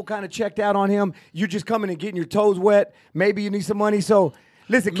why people kind of checked out on him. You're just coming and getting your toes wet. Maybe you need some money. So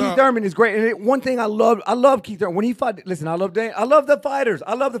Listen, Keith Thurman is great. And one thing I love Keith Thurman. When he fought, listen, I love the fighters.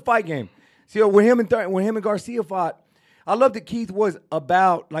 I love the fight game. See, when him and Garcia fought, I love that Keith was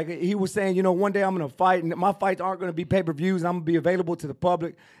about, like he was saying, you know, one day I'm going to fight, and my fights aren't going to be pay-per-views, and I'm going to be available to the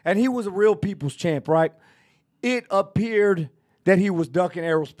public. And he was a real people's champ, right? It appeared that he was ducking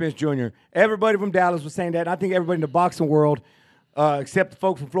Errol Spence Jr. Everybody from Dallas was saying that, and I think everybody in the boxing world, except the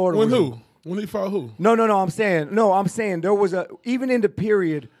folks from Florida. When he fought who? No, I'm saying there was even in the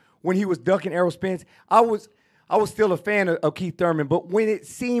period when he was ducking Errol Spence, I was still a fan of Keith Thurman, but when it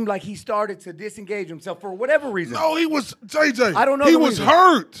seemed like he started to disengage himself for whatever reason. No, he was JJ. I don't know. He was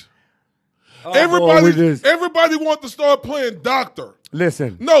hurt. Everybody wanted to start playing doctor.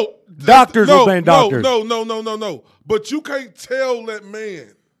 Listen. No. Doctors were playing doctors. No. But you can't tell that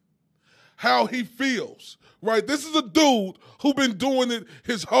man how he feels, right? This is a dude who been doing it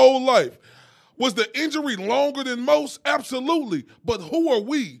his whole life. Was the injury longer than most? Absolutely. But who are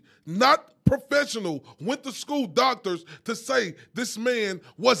we, not professional, went to school doctors, to say this man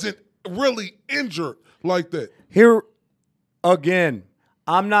wasn't really injured like that? Here, again,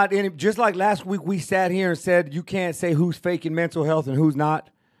 I'm not in it. Just like last week we sat here and said you can't say who's faking mental health and who's not.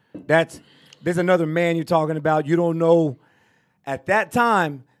 There's another man you're talking about. You don't know. At that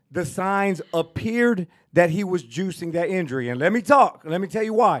time, the signs appeared that he was juicing that injury. And let me tell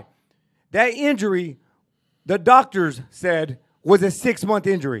you why. That injury, the doctors said, was a 6-month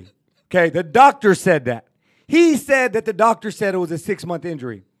injury. Okay, the doctor said that. He said that the doctor said it was a 6-month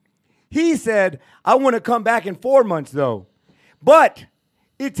injury. He said, I want to come back in 4 months, though. But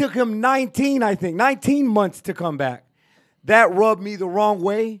it took him 19 months to come back. That rubbed me the wrong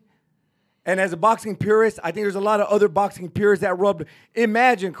way. And as a boxing purist, I think there's a lot of other boxing purists that rubbed.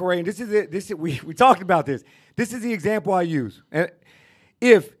 Imagine, Corey, and we talked about this. This is the example I use. And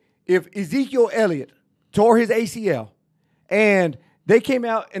if Ezekiel Elliott tore his ACL and they came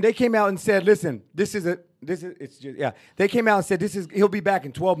out and said, listen, they came out and said he'll be back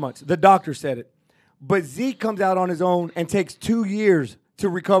in 12 months. The doctor said it. But Zeke comes out on his own and takes 2 years to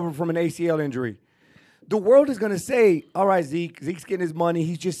recover from an ACL injury. The world is going to say, all right, Zeke's getting his money.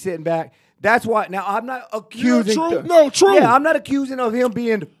 He's just sitting back. That's why. Now, I'm not accusing. True. Yeah, I'm not accusing of him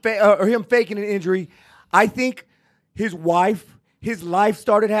being or him faking an injury. I think his life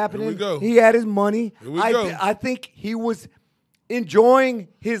started happening. Here we go. He had his money. Here we go. I think he was enjoying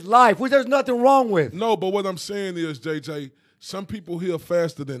his life, which there's nothing wrong with. No, but what I'm saying is, JJ, some people heal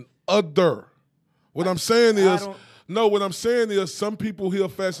faster than other. What I'm saying is some people heal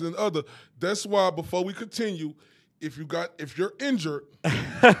faster than other. That's why before we continue, if you're injured.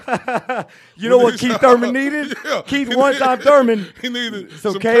 You know what Keith Thurman needed? Yeah, Keith one-time Thurman. He needed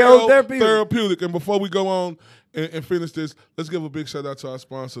some some KO therapeutic. And before we go on and finish this, let's give a big shout out to our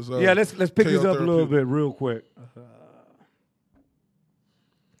sponsors. Let's pick this up a little bit real quick.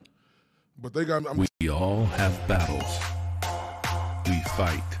 But they got. We all have battles. We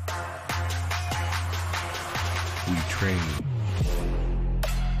fight. We train.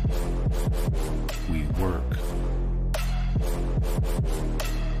 We work.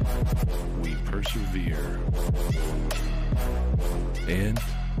 We persevere. And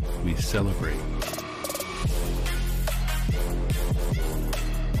we celebrate.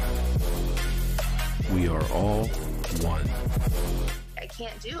 We are all one. I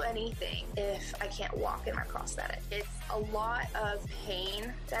can't do anything if I can't walk in my prosthetic. It's a lot of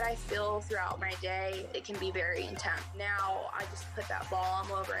pain that I feel throughout my day. It can be very intense. Now I just put that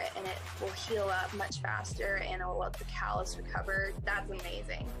balm over it and it will heal up much faster and it will let the callus recover. That's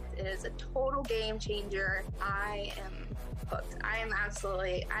amazing. It is a total game changer. I am hooked. I'm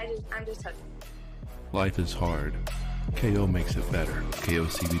just hooked. Life is hard. KO makes it better.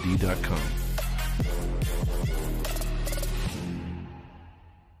 KOCBD.com.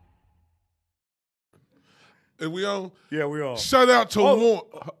 Are we on? Yeah, we're on. Shout out to Warren.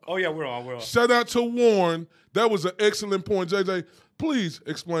 Oh, yeah, we're on. Shout out to Warren. That was an excellent point. JJ, please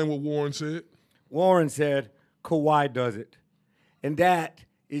explain what Warren said. Warren said, Kawhi does it. And that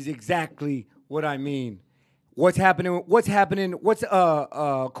is exactly what I mean. What's happening? What's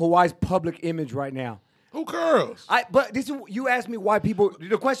Kawhi's public image right now? Who cares? But you asked me why people.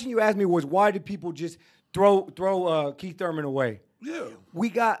 The question you asked me was why did people just throw Keith Thurman away? Yeah.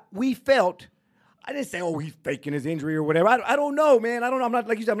 We felt. I didn't say, oh, he's faking his injury or whatever. I don't know, man. I don't know. I'm not,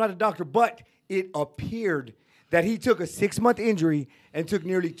 like you said, I'm not a doctor. But it appeared that he took a 6-month injury and took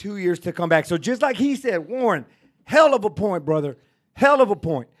nearly 2 years to come back. So just like he said, Warren, hell of a point, brother. Hell of a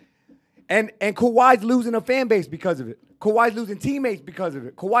point. And Kawhi's losing a fan base because of it. Kawhi's losing teammates because of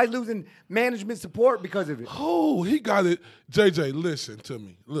it. Kawhi's losing management support because of it. Oh, he got it. JJ, listen to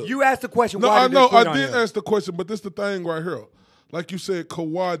me. Look. You asked the question. No, why I did know. this put I on did him? ask the question, but this is the thing right here. Like you said,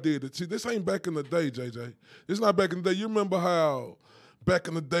 Kawhi did it. See, this ain't back in the day, JJ. It's not back in the day. You remember how back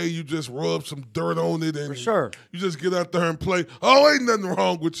in the day you just rub some dirt on it and For sure. you just get out there and play. Oh, ain't nothing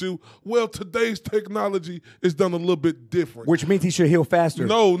wrong with you. Well, today's technology is done a little bit different. Which means he should heal faster.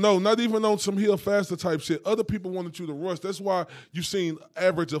 No, not even on some heal faster type shit. Other people wanted you to rush. That's why you seen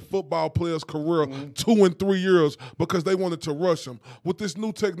average of football players' career 2 and 3 years because they wanted to rush them. With this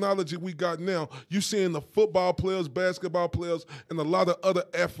new technology we got now, you seeing the football players, basketball players, and a lot of other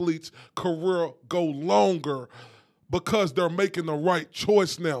athletes' career go longer because they're making the right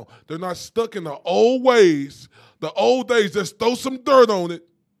choice now. They're not stuck in the old ways. The old days, just throw some dirt on it.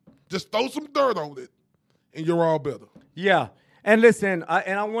 Just throw some dirt on it, and you're all better. Yeah. And listen,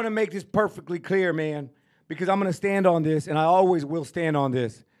 I want to make this perfectly clear, man, because I'm going to stand on this, and I always will stand on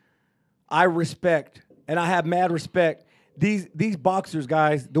this. I respect, and I have mad respect, these boxers,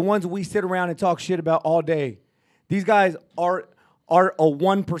 guys, the ones we sit around and talk shit about all day. These guys are a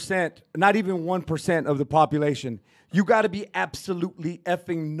 1%, not even 1% of the population. You got to be absolutely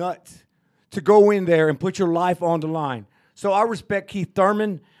effing nuts to go in there and put your life on the line. So I respect Keith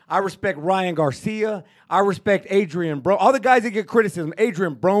Thurman. I respect Ryan Garcia. I respect Adrian Broner. All the guys that get criticism,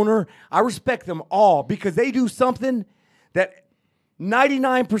 Adrian Broner, I respect them all because they do something that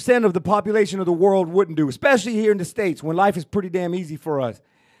 99% of the population of the world wouldn't do, especially here in the States when life is pretty damn easy for us.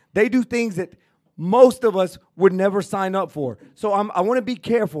 They do things that most of us would never sign up for. So I want to be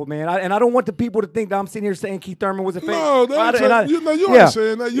careful, man. And I don't want the people to think that I'm sitting here saying Keith Thurman was a fake. No, you ain't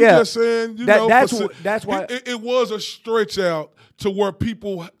saying that. You're just saying, that's why. It was a stretch out to where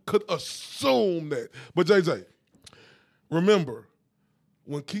people could assume that. But, JJ, remember,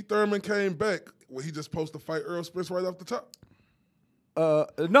 when Keith Thurman came back, he just supposed to fight Earl Spence right off the top?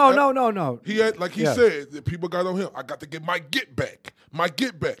 No. He had, like he said, people got on him. I got to get my get back.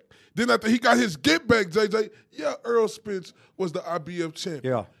 Then after he got his get back, JJ, Earl Spence was the IBF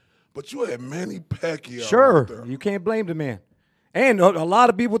champion. Yeah. But you had Manny Pacquiao. Sure. Right there. You can't blame the man. And a lot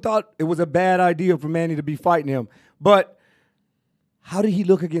of people thought it was a bad idea for Manny to be fighting him. But how did he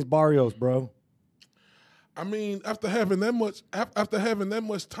look against Barrios, bro? I mean, after having that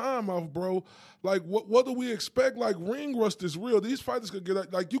much time off, bro, like what do we expect? Like ring rust is real. These fighters could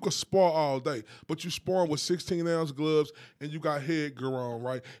get like you could spar all day, but you sparring with 16-ounce gloves and you got headgear on,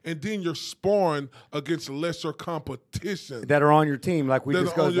 right? And then you're sparring against lesser competition that are on your team, like we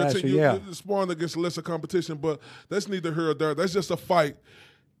discussed last year. You're sparring against lesser competition, but that's neither here or there. That's just a fight.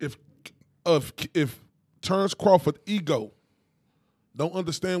 If Terrence Crawford ego don't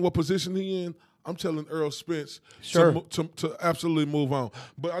understand what position he in, I'm telling Earl Spence to absolutely move on.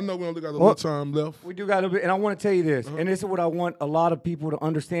 But I know we only got a little time left. We do got a bit, and I want to tell you this, and this is what I want a lot of people to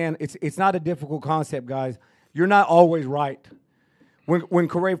understand. It's not a difficult concept, guys. You're not always right. When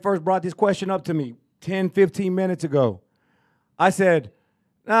Corey first brought this question up to me 10, 15 minutes ago, I said,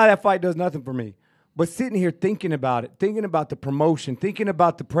 nah, that fight does nothing for me. But sitting here thinking about it, thinking about the promotion, thinking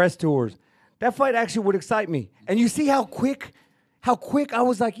about the press tours, that fight actually would excite me. And you see how quick I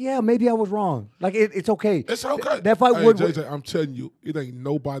was like, yeah, maybe I was wrong. Like, it's okay. It's okay. That fight hey, would. JJ, I'm telling you, it ain't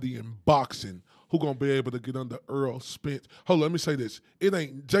nobody in boxing who going to be able to get under Earl Spence. Hold on, let me say this. It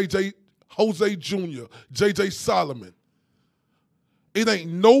ain't Jose Jr., JJ Solomon. It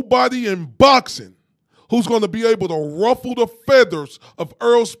ain't nobody in boxing who's going to be able to ruffle the feathers of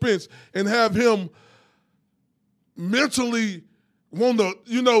Earl Spence and have him mentally want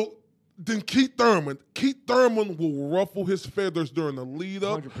to, than Keith Thurman. Keith Thurman will ruffle his feathers during the lead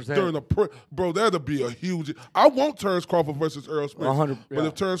up, 100%. during the bro. That'll be a huge. I want Terrence Crawford versus Earl Spence, 100, but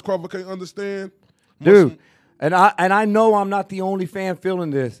if Terrence Crawford can't understand, dude, and I know I'm not the only fan feeling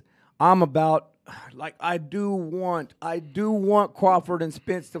this. I'm about like I do want Crawford and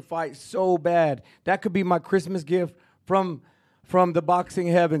Spence to fight so bad. That could be my Christmas gift from the boxing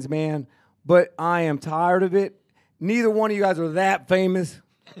heavens, man. But I am tired of it. Neither one of you guys are that famous.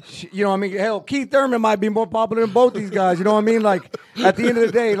 You know what I mean? Hell, Keith Thurman might be more popular than both these guys. You know what I mean? Like, at the end of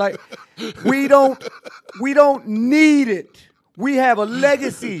the day, like, we don't need it. We have a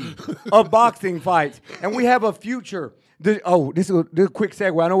legacy of boxing fights, and we have a future. This is a quick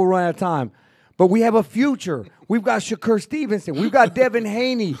segue. I know we're running out of time, but we have a future. We've got Shakur Stevenson. We've got Devin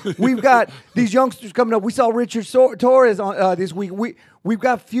Haney. We've got these youngsters coming up. We saw Richard Torres on this week. We've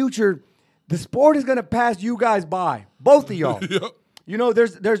got future. The sport is going to pass you guys by, both of y'all. Yep. You know,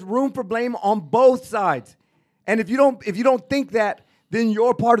 there's room for blame on both sides. And if you don't think that, then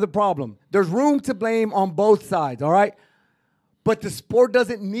you're part of the problem. There's room to blame on both sides, all right? But the sport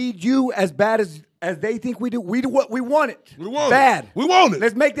doesn't need you as bad as they think we do. We do what we want it. We want bad. it. We want it.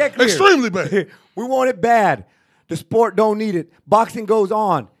 Let's make that clear. Extremely bad. We want it bad. The sport don't need it. Boxing goes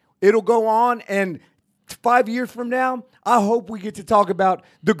on. It'll go on, and 5 years from now, I hope we get to talk about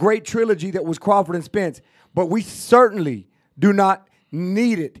the great trilogy that was Crawford and Spence. But we certainly do not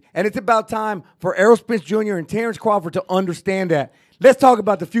need it. And it's about time for Errol Spence Jr. and Terrence Crawford to understand that. Let's talk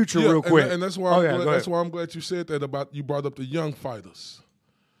about the future real quick. And that's why I'm glad you said that about you brought up the young fighters.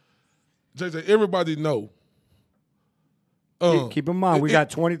 JJ, everybody know. Keep in mind, we got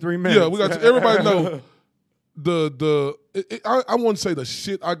 23 minutes. Yeah, we got everybody know I wouldn't say the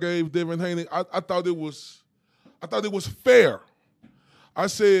shit I gave Devin Haney. I thought it was fair. I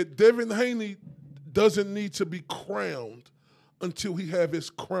said Devin Haney doesn't need to be crowned until he have his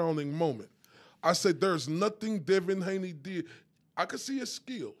crowning moment. I said there's nothing Devin Haney did. I could see his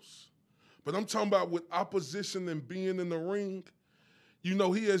skills, but I'm talking about with opposition and being in the ring. You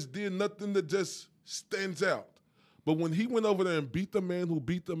know, he has did nothing that just stands out. But when he went over there and beat the man who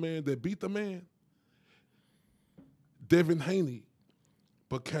beat the man that beat the man, Devin Haney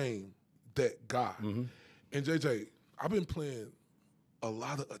became that guy. Mm-hmm. And JJ, I've been paying a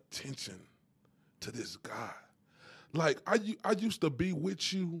lot of attention to this guy. Like, I used to be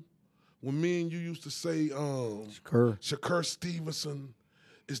with you when me and you used to say Shakur Stevenson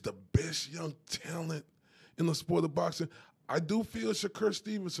is the best young talent in the sport of boxing. I do feel Shakur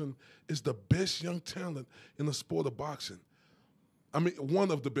Stevenson is the best young talent in the sport of boxing. I mean,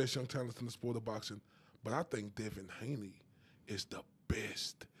 one of the best young talents in the sport of boxing. But I think Devin Haney is the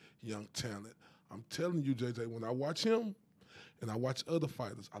best young talent. I'm telling you, JJ, when I watch him and I watch other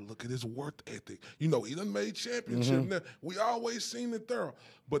fighters, I look at his work ethic. You know, he done made championship. Mm-hmm. Now, we always seen it there.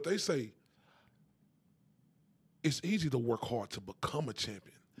 But they say it's easy to work hard to become a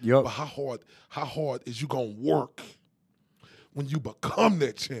champion. Yep. But how hard is you going to work when you become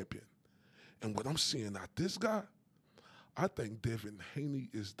that champion? And what I'm seeing out this guy, I think Devin Haney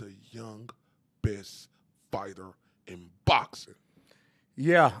is the young best fighter in boxing.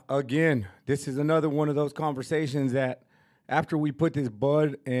 Yeah, again, this is another one of those conversations that after we put this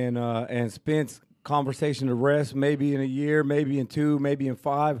Bud and Spence conversation to rest, maybe in a year, maybe in 2, maybe in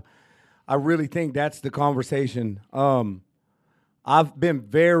 5, I really think that's the conversation. I've been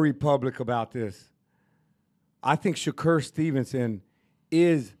very public about this. I think Shakur Stevenson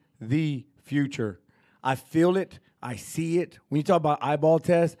is the future. I feel it. I see it. When you talk about eyeball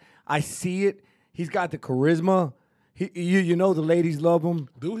test, I see it. He's got the charisma. You know the ladies love him.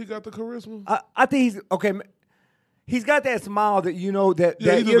 Dude, he got the charisma? I think he's okay. He's got that smile that you know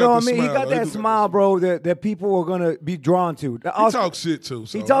you know what I mean. He got that smile, bro. That people are gonna be drawn to. He talks shit too.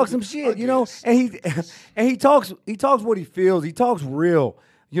 So he talks some shit, you know, and he talks what he feels. He talks real.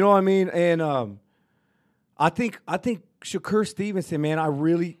 You know what I mean? And I think Shakur Stevenson,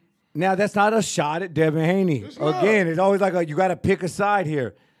 man. Now that's not a shot at Devin Haney. Again, it's always like you got to pick a side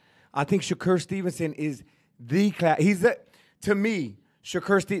here. I think Shakur Stevenson is the class. To me,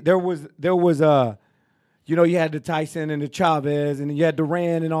 Shakur Stevenson. There was you know, you had the Tyson and the Chavez, and you had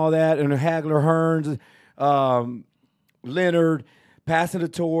Duran and all that, and the Hagler, Hearns, Leonard passing the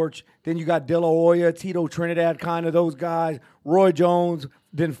torch. Then you got De La Hoya, Tito Trinidad, kind of those guys. Roy Jones,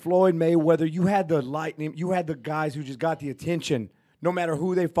 then Floyd Mayweather. You had the lightning. You had the guys who just got the attention. No matter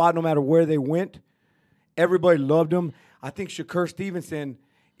who they fought, no matter where they went, everybody loved them. I think Shakur Stevenson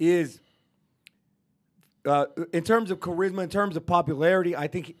is, in terms of charisma, in terms of popularity, I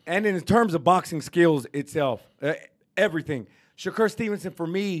think, and in terms of boxing skills itself, everything. Shakur Stevenson, for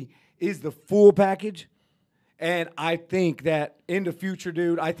me, is the full package. And I think that in the future,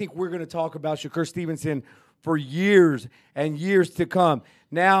 dude, I think we're going to talk about Shakur Stevenson for years and years to come.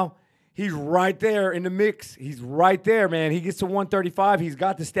 Now, he's right there in the mix. He's right there, man. He gets to 135. He's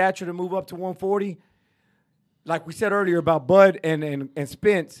got the stature to move up to 140. Like we said earlier about Bud and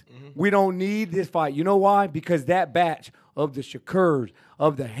Spence, we don't need this fight. You know why? Because that batch of the Shakurs,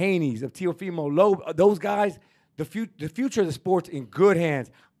 of the Haneys, of Teofimo Loeb, those guys, the future of the sport's in good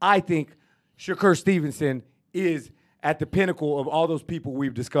hands. I think Shakur Stevenson is at the pinnacle of all those people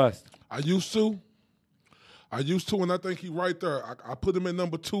we've discussed. I used to, and I think he's right there. I put him in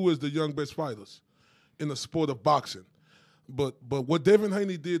number 2 as the young best fighters in the sport of boxing. But what Devin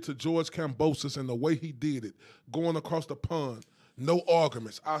Haney did to George Kambosos and the way he did it, going across the pond, no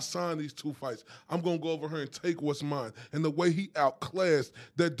arguments. I signed these 2 fights. I'm going to go over here and take what's mine. And the way he outclassed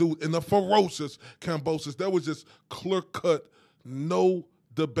that dude in the ferocious Kambosos, that was just clear-cut, no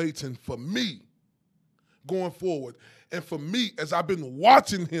debating for me going forward. And for me, as I've been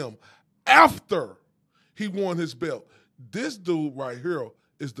watching him after he won his belt, this dude right here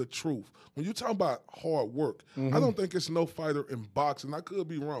is the truth. When you talk about hard work, I don't think it's no fighter in boxing. I could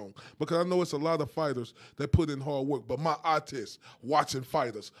be wrong because I know it's a lot of fighters that put in hard work. But my eye test, watching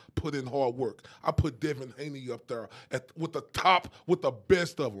fighters put in hard work. I put Devin Haney up there with the top, with the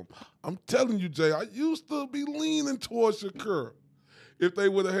best of them. I'm telling you, Jay, I used to be leaning towards Shakur if they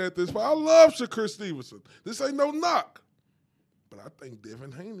would have had this fight. I love Shakur Stevenson. This ain't no knock. But I think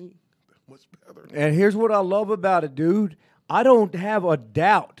Devin Haney much better. And here's what I love about it, dude. I don't have a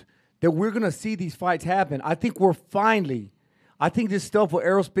doubt that we're going to see these fights happen. I think I think this stuff with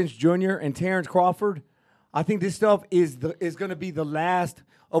Errol Spence Jr. and Terrence Crawford, I think this stuff is going to be the last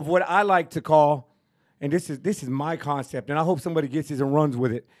of what I like to call, and this is my concept, and I hope somebody gets this and runs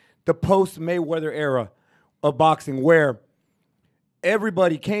with it, the post-Mayweather era of boxing where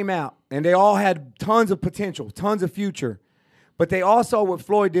everybody came out and they all had tons of potential, tons of future. But they all saw what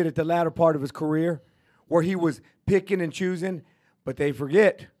Floyd did at the latter part of his career, where he was picking and choosing. But they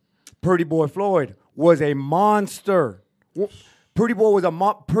forget, Pretty Boy Floyd was a monster. Pretty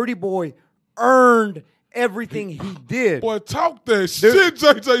Boy earned everything he did. Boy, talk that shit,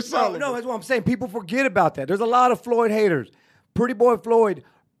 J.J. Sullivan. No, that's what I'm saying. People forget about that. There's a lot of Floyd haters. Pretty Boy Floyd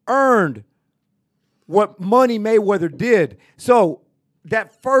earned what Money Mayweather did. So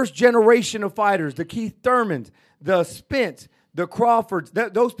that first generation of fighters, the Keith Thurmans, the Spence, the Crawfords,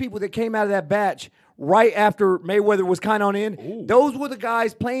 those people that came out of that batch right after Mayweather was kind of on in, those were the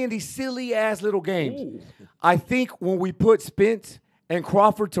guys playing these silly-ass little games. Ooh. I think when we put Spence and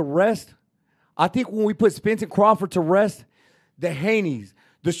Crawford to rest, the Haneys,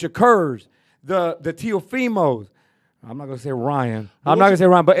 the Shakurs, the Teofimos, I'm not going to say Ryan. But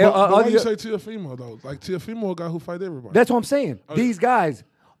why you say Teofimo, though? Like, Teofimo a guy who fight everybody. That's what I'm saying. Okay. These guys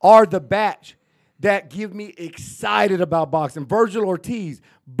are the batch that give me excited about boxing. Virgil Ortiz,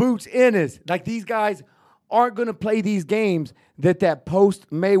 Boots Ennis. Like, these guys aren't going to play these games that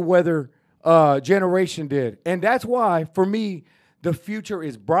post-Mayweather generation did. And that's why, for me, the future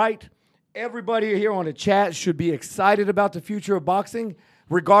is bright. Everybody here on the chat should be excited about the future of boxing,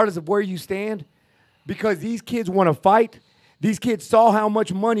 regardless of where you stand, because these kids want to fight. These kids saw how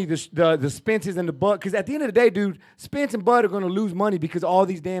much money the Spences and the Bud, because at the end of the day, dude, Spence and Bud are going to lose money because all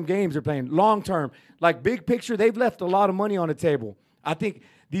these damn games are playing long term. Like, big picture, they've left a lot of money on the table. I think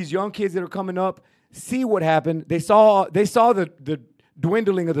these young kids that are coming up see what happened. They saw the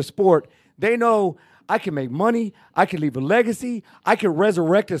dwindling of the sport. They know I can make money. I can leave a legacy. I can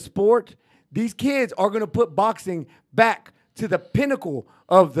resurrect a sport. These kids are going to put boxing back to the pinnacle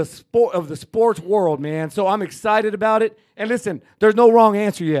of the sports world, man. So I'm excited about it. And listen, there's no wrong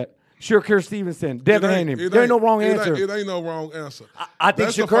answer yet. Shakur Stevenson, Devin Haney. There ain't no wrong answer. It ain't no wrong answer. I think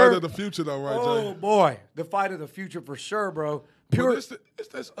that's Shakur, the fight of the future, though, right, Jay? Oh, boy. The fight of the future for sure, bro. It's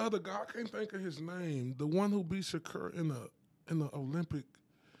this other guy. I can't think of his name. The one who beat Shakur in the Olympic.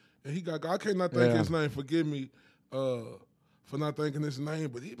 And I cannot think of his name. Forgive me for not thinking his name.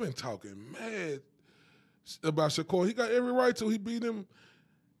 But he been talking mad about Shakur. He got every right to. He beat him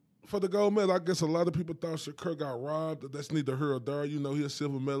for the gold medal. I guess a lot of people thought Shakur got robbed. That's neither here or there. You know, he's a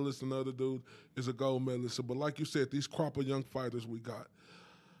silver medalist, and the other dude is a gold medalist. But like you said, these crop of young fighters we got,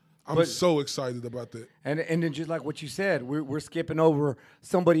 I'm so excited about that. And then just like what you said, we're skipping over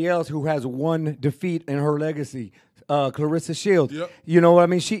somebody else who has one defeat in her legacy, Clarissa Shields. Yep. You know what I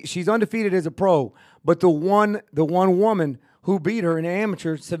mean? She's undefeated as a pro, but the one woman who beat her in the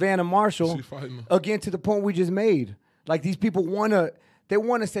amateur, Savannah Marshall, again, to the point we just made. Like, these people want to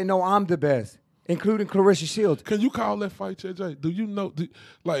say, no, I'm the best, including Clarissa Shields. Can you call that fight, JJ? Do you know?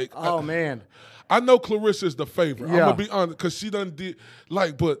 Man. I know Clarissa's the favorite. Yeah. I'm going to be honest, because she done did,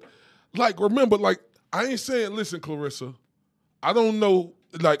 remember, I ain't saying, listen, Clarissa, I don't know,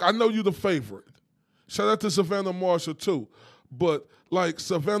 I know you the favorite. Shout out to Savannah Marshall, too. But,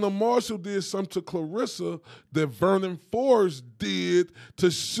 Savannah Marshall did something to Clarissa that Vernon Forrest did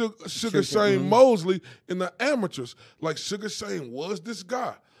to Sugar Shane Mosley in the amateurs. Like, Sugar Shane was this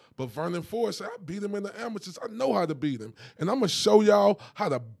guy. But Vernon Forrest said, I beat him in the amateurs. I know how to beat him. And I'm going to show y'all how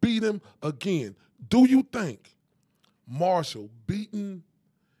to beat him again. Do you think Marshall beating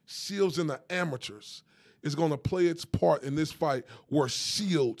Shields in the amateurs is going to play its part in this fight where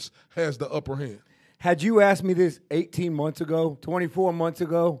Shields has the upper hand? Had you asked me this 18 months ago, 24 months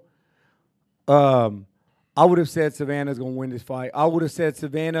ago, I would have said Savannah's going to win this fight. I would have said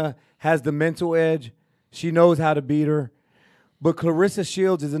Savannah has the mental edge. She knows how to beat her. But Clarissa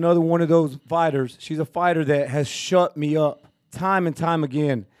Shields is another one of those fighters. She's a fighter that has shut me up time and time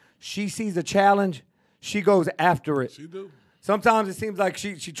again. She sees a challenge. She goes after it. She do. Sometimes it seems like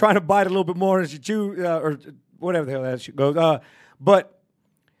she's trying to bite a little bit more and she chew or whatever the hell that shit goes. But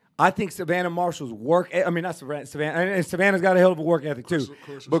I think Savannah Marshall's work. I mean, not Savannah. And Savannah's got a hell of a work ethic too.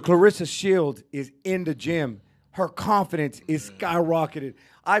 But Clarissa Shields is in the gym. Her confidence is skyrocketed.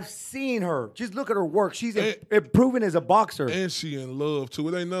 I've seen her. Just look at her work. She's improving as a boxer. And she in love, too.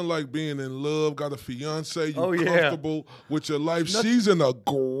 It ain't nothing like being in love, got a fiance, you Oh, yeah. comfortable with your life. She's in a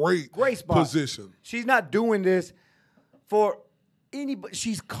great spot. position. She's not doing this for anybody.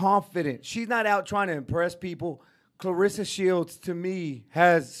 She's confident. She's not out trying to impress people. Clarissa Shields, to me,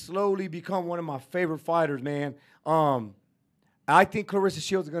 has slowly become one of my favorite fighters, man. I think Clarissa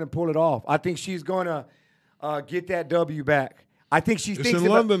Shields is going to pull it off. I think she's going to get that W back. I think she's It's in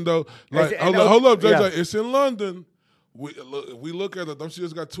London, though. Like, hold up, JJ. Yeah. It's in London. We look at her. Don't she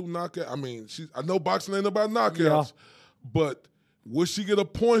just got 2 knockouts? I mean, I know boxing ain't about knockouts, but will she get a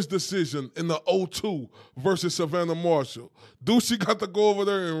points decision in the 0-2 versus Savannah Marshall? Do she got to go over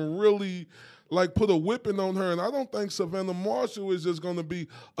there and really put a whipping on her? And I don't think Savannah Marshall is just going to be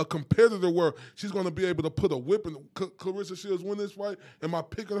a competitor where she's going to be able to put a whipping. Clarissa Shields win this fight. Am I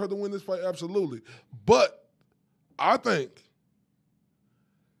picking her to win this fight? Absolutely. But I think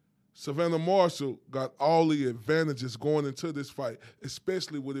Savannah Marshall got all the advantages going into this fight,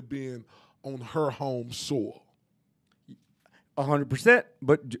 especially with it being on her home soil. 100%.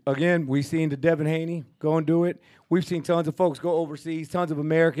 But, again, we've seen the Devin Haney go and do it. We've seen tons of folks go overseas, tons of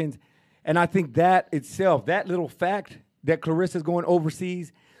Americans. And I think that itself, that little fact that Clarissa's going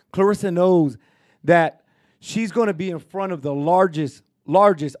overseas, Clarissa knows that she's going to be in front of the largest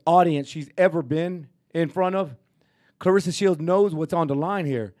audience she's ever been in front of. Clarissa Shields knows what's on the line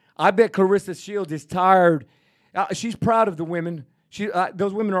here. I bet Clarissa Shields is tired. She's proud of the women.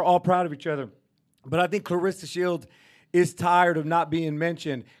 Those women are all proud of each other. But I think Clarissa Shields is tired of not being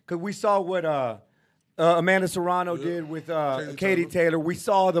mentioned. Because we saw what Amanda Serrano did with Katie Taylor. We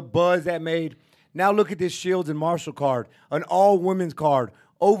saw the buzz that made. Now look at this Shields and Marshall card, an all-women's card,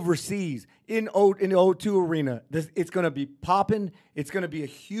 overseas, in the O2 arena. It's going to be popping. It's going to be a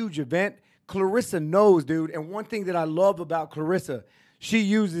huge event. Clarissa knows, dude. And one thing that I love about Clarissa, she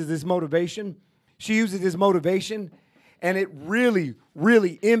uses this motivation. And it really,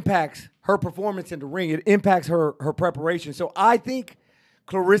 really impacts her performance in the ring. It impacts her preparation. So I think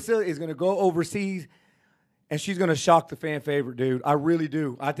Clarissa is going to go overseas, and she's going to shock the fan favorite, dude. I really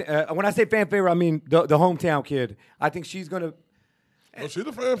do. When I say fan favorite, I mean the hometown kid. I think she's going to. Well, she's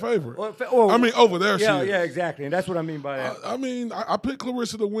the fan favorite. I mean, over there she is. Yeah, exactly. And that's what I mean by that. I picked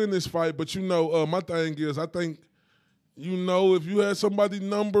Clarissa to win this fight, but, my thing is I think, if you had somebody's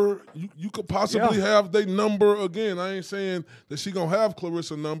number, you could possibly have their number again. I ain't saying that she going to have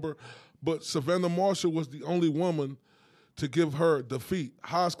Clarissa's number, but Savannah Marshall was the only woman to give her defeat.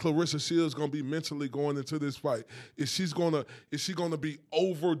 How's Clarissa Shields going to be mentally going into this fight? Is she going to be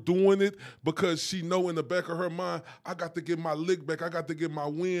overdoing it because she know in the back of her mind, I got to get my lick back, I got to get my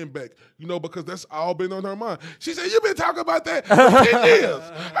win back, because that's all been on her mind. She said, you've been talking about that for 10 years,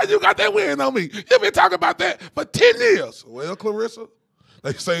 and you got that win on me. You've been talking about that for 10 years. Well, Clarissa,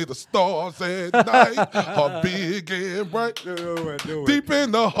 they say the stars at night are big and bright. Deep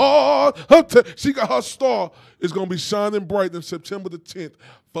in the heart. She got her star is going to be shining bright on September the 10th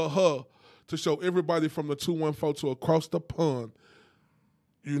for her to show everybody from the 214 to across the pond,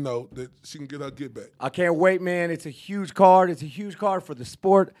 that she can get her get back. I can't wait, man. It's a huge card. It's a huge card for the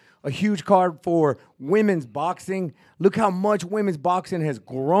sport, a huge card for women's boxing. Look how much women's boxing has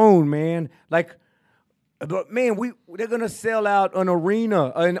grown, man. But, man, they're going to sell out an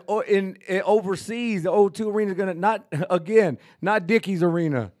arena in overseas. The O2 arena is going to, not Dickey's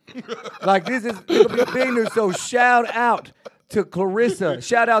arena. This is going to be big news. So shout out to Clarissa.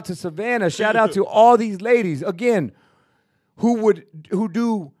 Shout out to Savannah. Shout out to all these ladies, again, who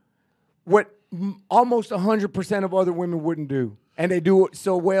do what almost 100% of other women wouldn't do. And they do it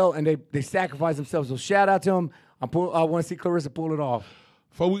so well, and they sacrifice themselves. So shout out to them. I want to see Clarissa pull it off.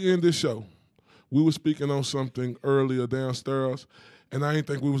 Before we end this show, we were speaking on something earlier downstairs, and I didn't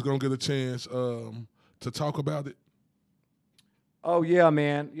think we was going to get a chance to talk about it. Oh, yeah,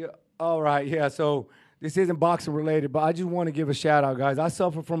 man. Yeah. All right, yeah. So this isn't boxing related, but I just want to give a shout out, guys. I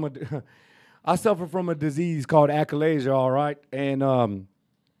suffer from a disease called achalasia, all right? And I've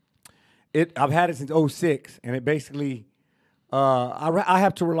had it since 2006, and it basically I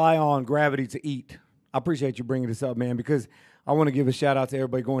have to rely on gravity to eat. I appreciate you bringing this up, man, because I want to give a shout out to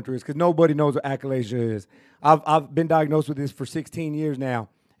everybody going through this because nobody knows what achalasia is. I've been diagnosed with this for 16 years now,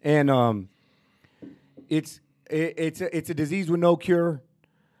 and it's a disease with no cure.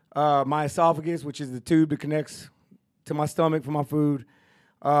 My esophagus, which is the tube that connects to my stomach for my food,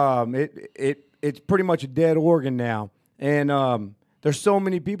 it's pretty much a dead organ now. And there's so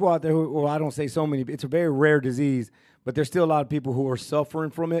many people out there who, well, I don't say so many, it's a very rare disease, but there's still a lot of people who are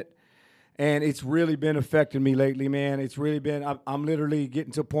suffering from it. And it's really been affecting me lately, man. It's really been, I'm literally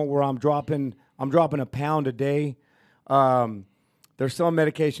getting to a point where I'm dropping a pound a day. There's some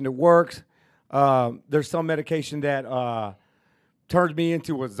medication that works. There's some medication that turns me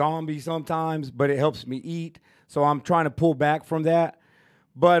into a zombie sometimes, but it helps me eat. So I'm trying to pull back from that.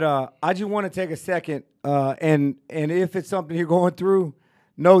 But I just want to take a second, and if it's something you're going through,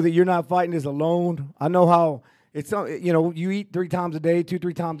 know that you're not fighting this alone. I know how it's, you eat 3 times a day,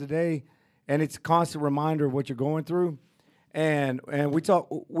 3 times a day, and it's a constant reminder of what you're going through. And we talk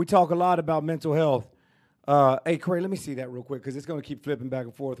a lot about mental health. Hey, Cray, let me see that real quick because it's going to keep flipping back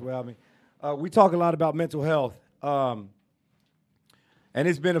and forth without me. We talk a lot about mental health, and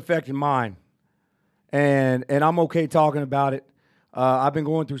it's been affecting mine. And I'm okay talking about it. I've been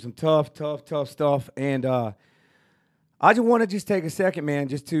going through some tough stuff, and I just want to take a second, man,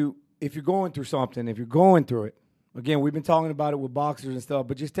 if you're going through something, if you're going through it, again, we've been talking about it with boxers and stuff,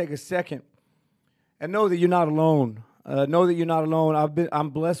 but just take a second and know that you're not alone. Know that you're not alone. I'm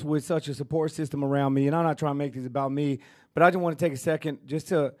blessed with such a support system around me, and I'm not trying to make this about me, but I just want to take a second just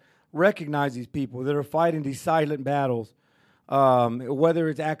to recognize these people that are fighting these silent battles. Whether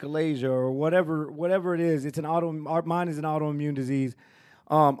it's achalasia or whatever it is, mine is an autoimmune disease.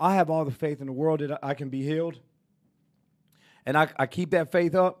 I have all the faith in the world that I can be healed, and I keep that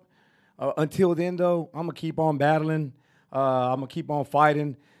faith up. Until then, though, I'm gonna keep on battling. I'm gonna keep on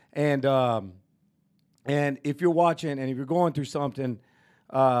fighting, and if you're watching and if you're going through something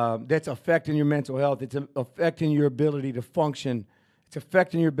that's affecting your mental health, it's affecting your ability to function, it's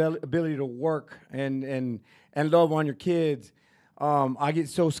affecting your ability to work and love on your kids. I get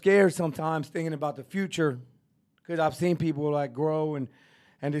so scared sometimes thinking about the future because I've seen people like grow and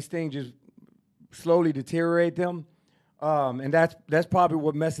this thing just slowly deteriorate them. And that's probably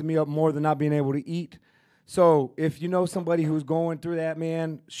what messes me up more than not being able to eat. So if you know somebody who's going through that,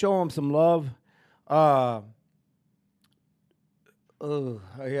 man, show them some love. The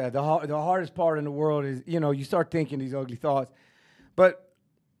hardest part in the world is, you start thinking these ugly thoughts. But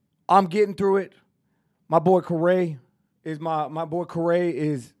I'm getting through it. My boy Corey is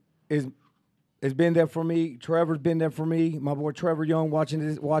has been there for me. Trevor's been there for me. My boy Trevor Young watching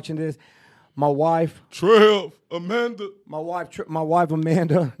this. My wife, Amanda. My wife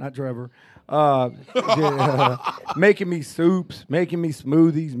Amanda, not Trevor. Making me soups, making me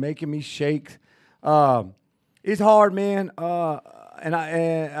smoothies, making me shakes. It's hard, man.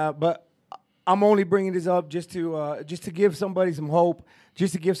 But I'm only bringing this up just to give somebody some hope,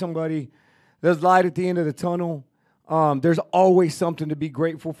 just to give somebody there's light at the end of the tunnel. There's always something to be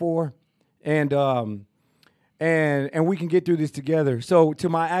grateful for, and we can get through this together. So to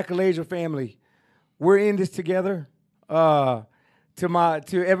my achalasia family, we're in this together. To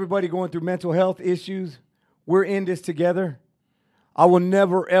everybody going through mental health issues, we're in this together. I will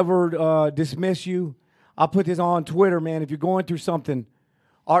never ever dismiss you. I put this on Twitter, man. If you're going through something,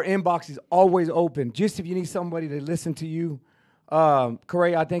 our inbox is always open. Just if you need somebody to listen to you.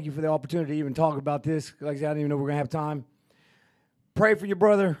 Corey, I thank you for the opportunity to even talk about this. Like I said, I didn't even know we're going to have time. Pray for your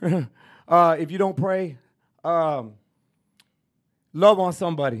brother. If you don't pray, love on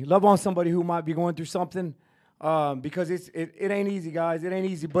somebody. Love on somebody who might be going through something because it ain't easy, guys. It ain't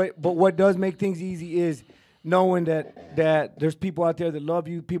easy. But what does make things easy is knowing that there's people out there that love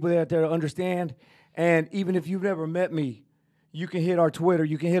you, people out there that understand. And even if you've never met me, you can hit our Twitter.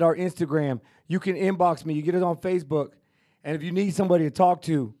 You can hit our Instagram. You can inbox me. You get us on Facebook. And if you need somebody to talk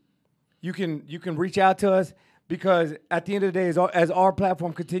to, you can reach out to us because at the end of the day, as our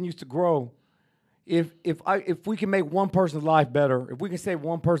platform continues to grow, if we can make one person's life better, if we can save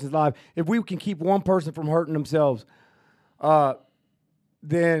one person's life, if we can keep one person from hurting themselves,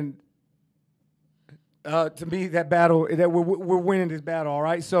 then to me that battle that we're winning this battle. All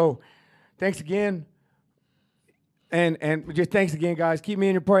right. So thanks again. And just thanks again, guys. Keep me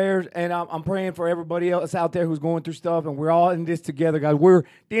in your prayers, and I'm praying for everybody else out there who's going through stuff, and we're all in this together, guys. We're, at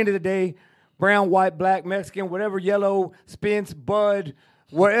the end of the day, brown, white, black, Mexican, whatever, yellow, Spence, Bud,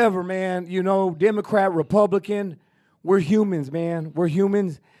 whatever, man, Democrat, Republican, we're humans, man. We're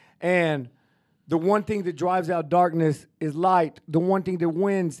humans, and the one thing that drives out darkness is light. The one thing that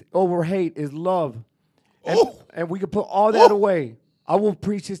wins over hate is love. And we can put all that away. I will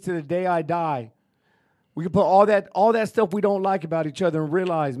preach this to the day I die. We can put all that stuff we don't like about each other and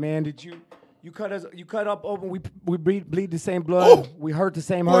realize, man, that you cut up open. We bleed the same blood. We hurt the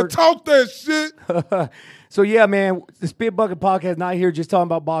same hurt. Talk that shit. So yeah, man, the Spit Bucket Podcast not here just talking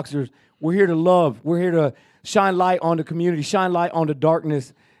about boxers. We're here to love. We're here to shine light on the community, shine light on the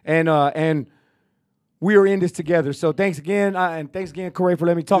darkness, and we are in this together. So thanks again, and thanks again, Corey, for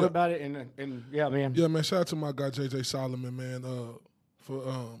letting me talk Yeah. about it. And yeah, man. Yeah, man. Shout out to my guy JJ Solomon, man,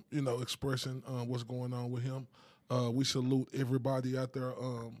 for expressing what's going on with him. We salute everybody out there.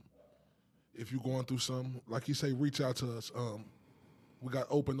 If you're going through something, like you say, reach out to us. We got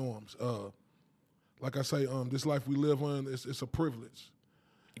open arms. Like I say, this life we live on, it's a privilege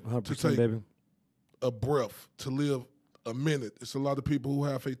 100%, to take baby. a breath, to live a minute. It's a lot of people who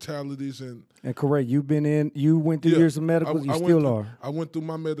have fatalities and Correct. You went through years of medicals. You still are. I went through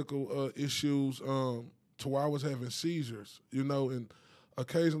my medical issues to where I was having seizures, and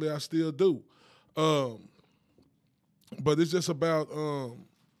occasionally I still do. But it's just about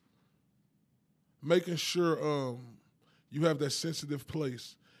making sure you have that sensitive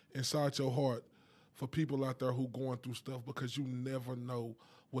place inside your heart for people out there who going through stuff, because you never know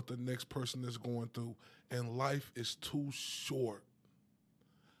what the next person is going through. And life is too short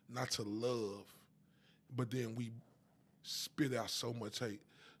not to love, but then we spit out so much hate.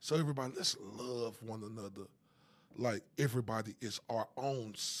 So everybody, let's love one another like everybody is our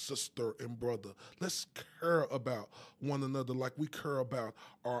own sister and brother. Let's care about one another like we care about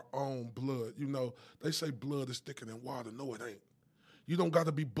our own blood. They say blood is thicker than water. No, it ain't. You don't got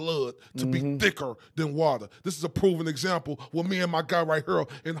to be blood to be thicker than water. This is a proven example with me and my guy right here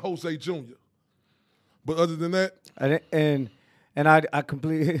and Jose Jr. But other than that, and I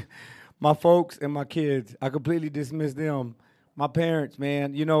completely, my folks and my kids, I completely dismiss them. My parents,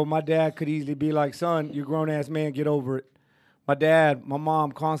 man, my dad could easily be like, son, you're a grown-ass man, get over it. My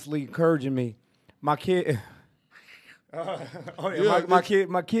mom constantly encouraging me. My kid,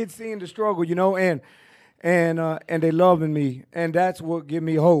 my kids seeing the struggle, and they loving me, and that's what give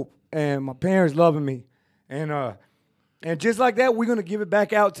me hope. And my parents loving me, and just like that, we're gonna give it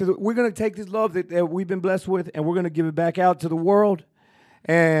back out we're gonna take this love that we've been blessed with, and we're gonna give it back out to the world.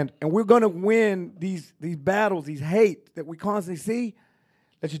 And we're going to win these battles, these hate that we constantly see.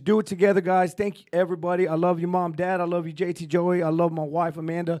 Let's just do it together, guys. Thank you, everybody. I love you, Mom, Dad. I love you, JT, Joey. I love my wife,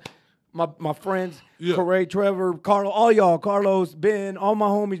 Amanda. My friends, Corey, Trevor, Carlos, all y'all, Carlos, Ben, all my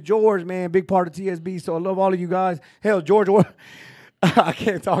homies, George, man, big part of TSB. So I love all of you guys. Hell, George, I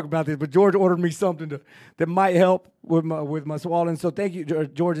can't talk about this, but George ordered me something that might help with my swallowing. So thank you,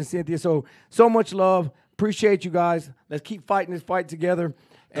 George and Cynthia. So much love. Appreciate you guys. Let's keep fighting this fight together.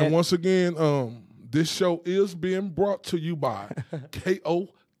 And once again, this show is being brought to you by KO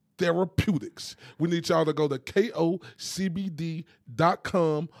Therapeutics. We need y'all to go to KOCBD.com,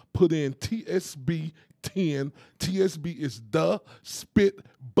 put in TSB 10. TSB is the spit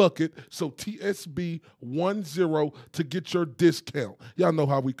bucket. So TSB 10 to get your discount. Y'all know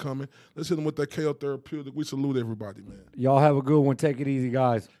how we coming. Let's hit them with that KO Therapeutic. We salute everybody, man. Y'all have a good one. Take it easy,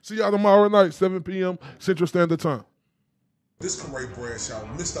 guys. See y'all tomorrow night, 7 p.m. Central Standard Time. This Corey Bradshaw,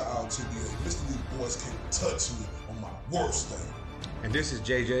 Mr. LTBA. Mr. These boys can't touch me on my worst day. And this is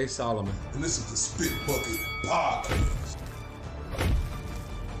JJ Solomon. And this is the Spit Bucket Podcast.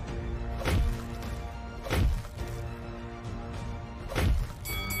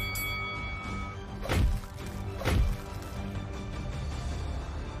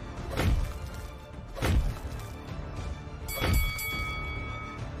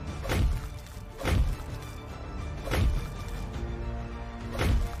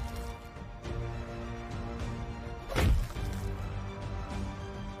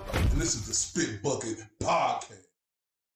 This is the Spit Bucket Podcast.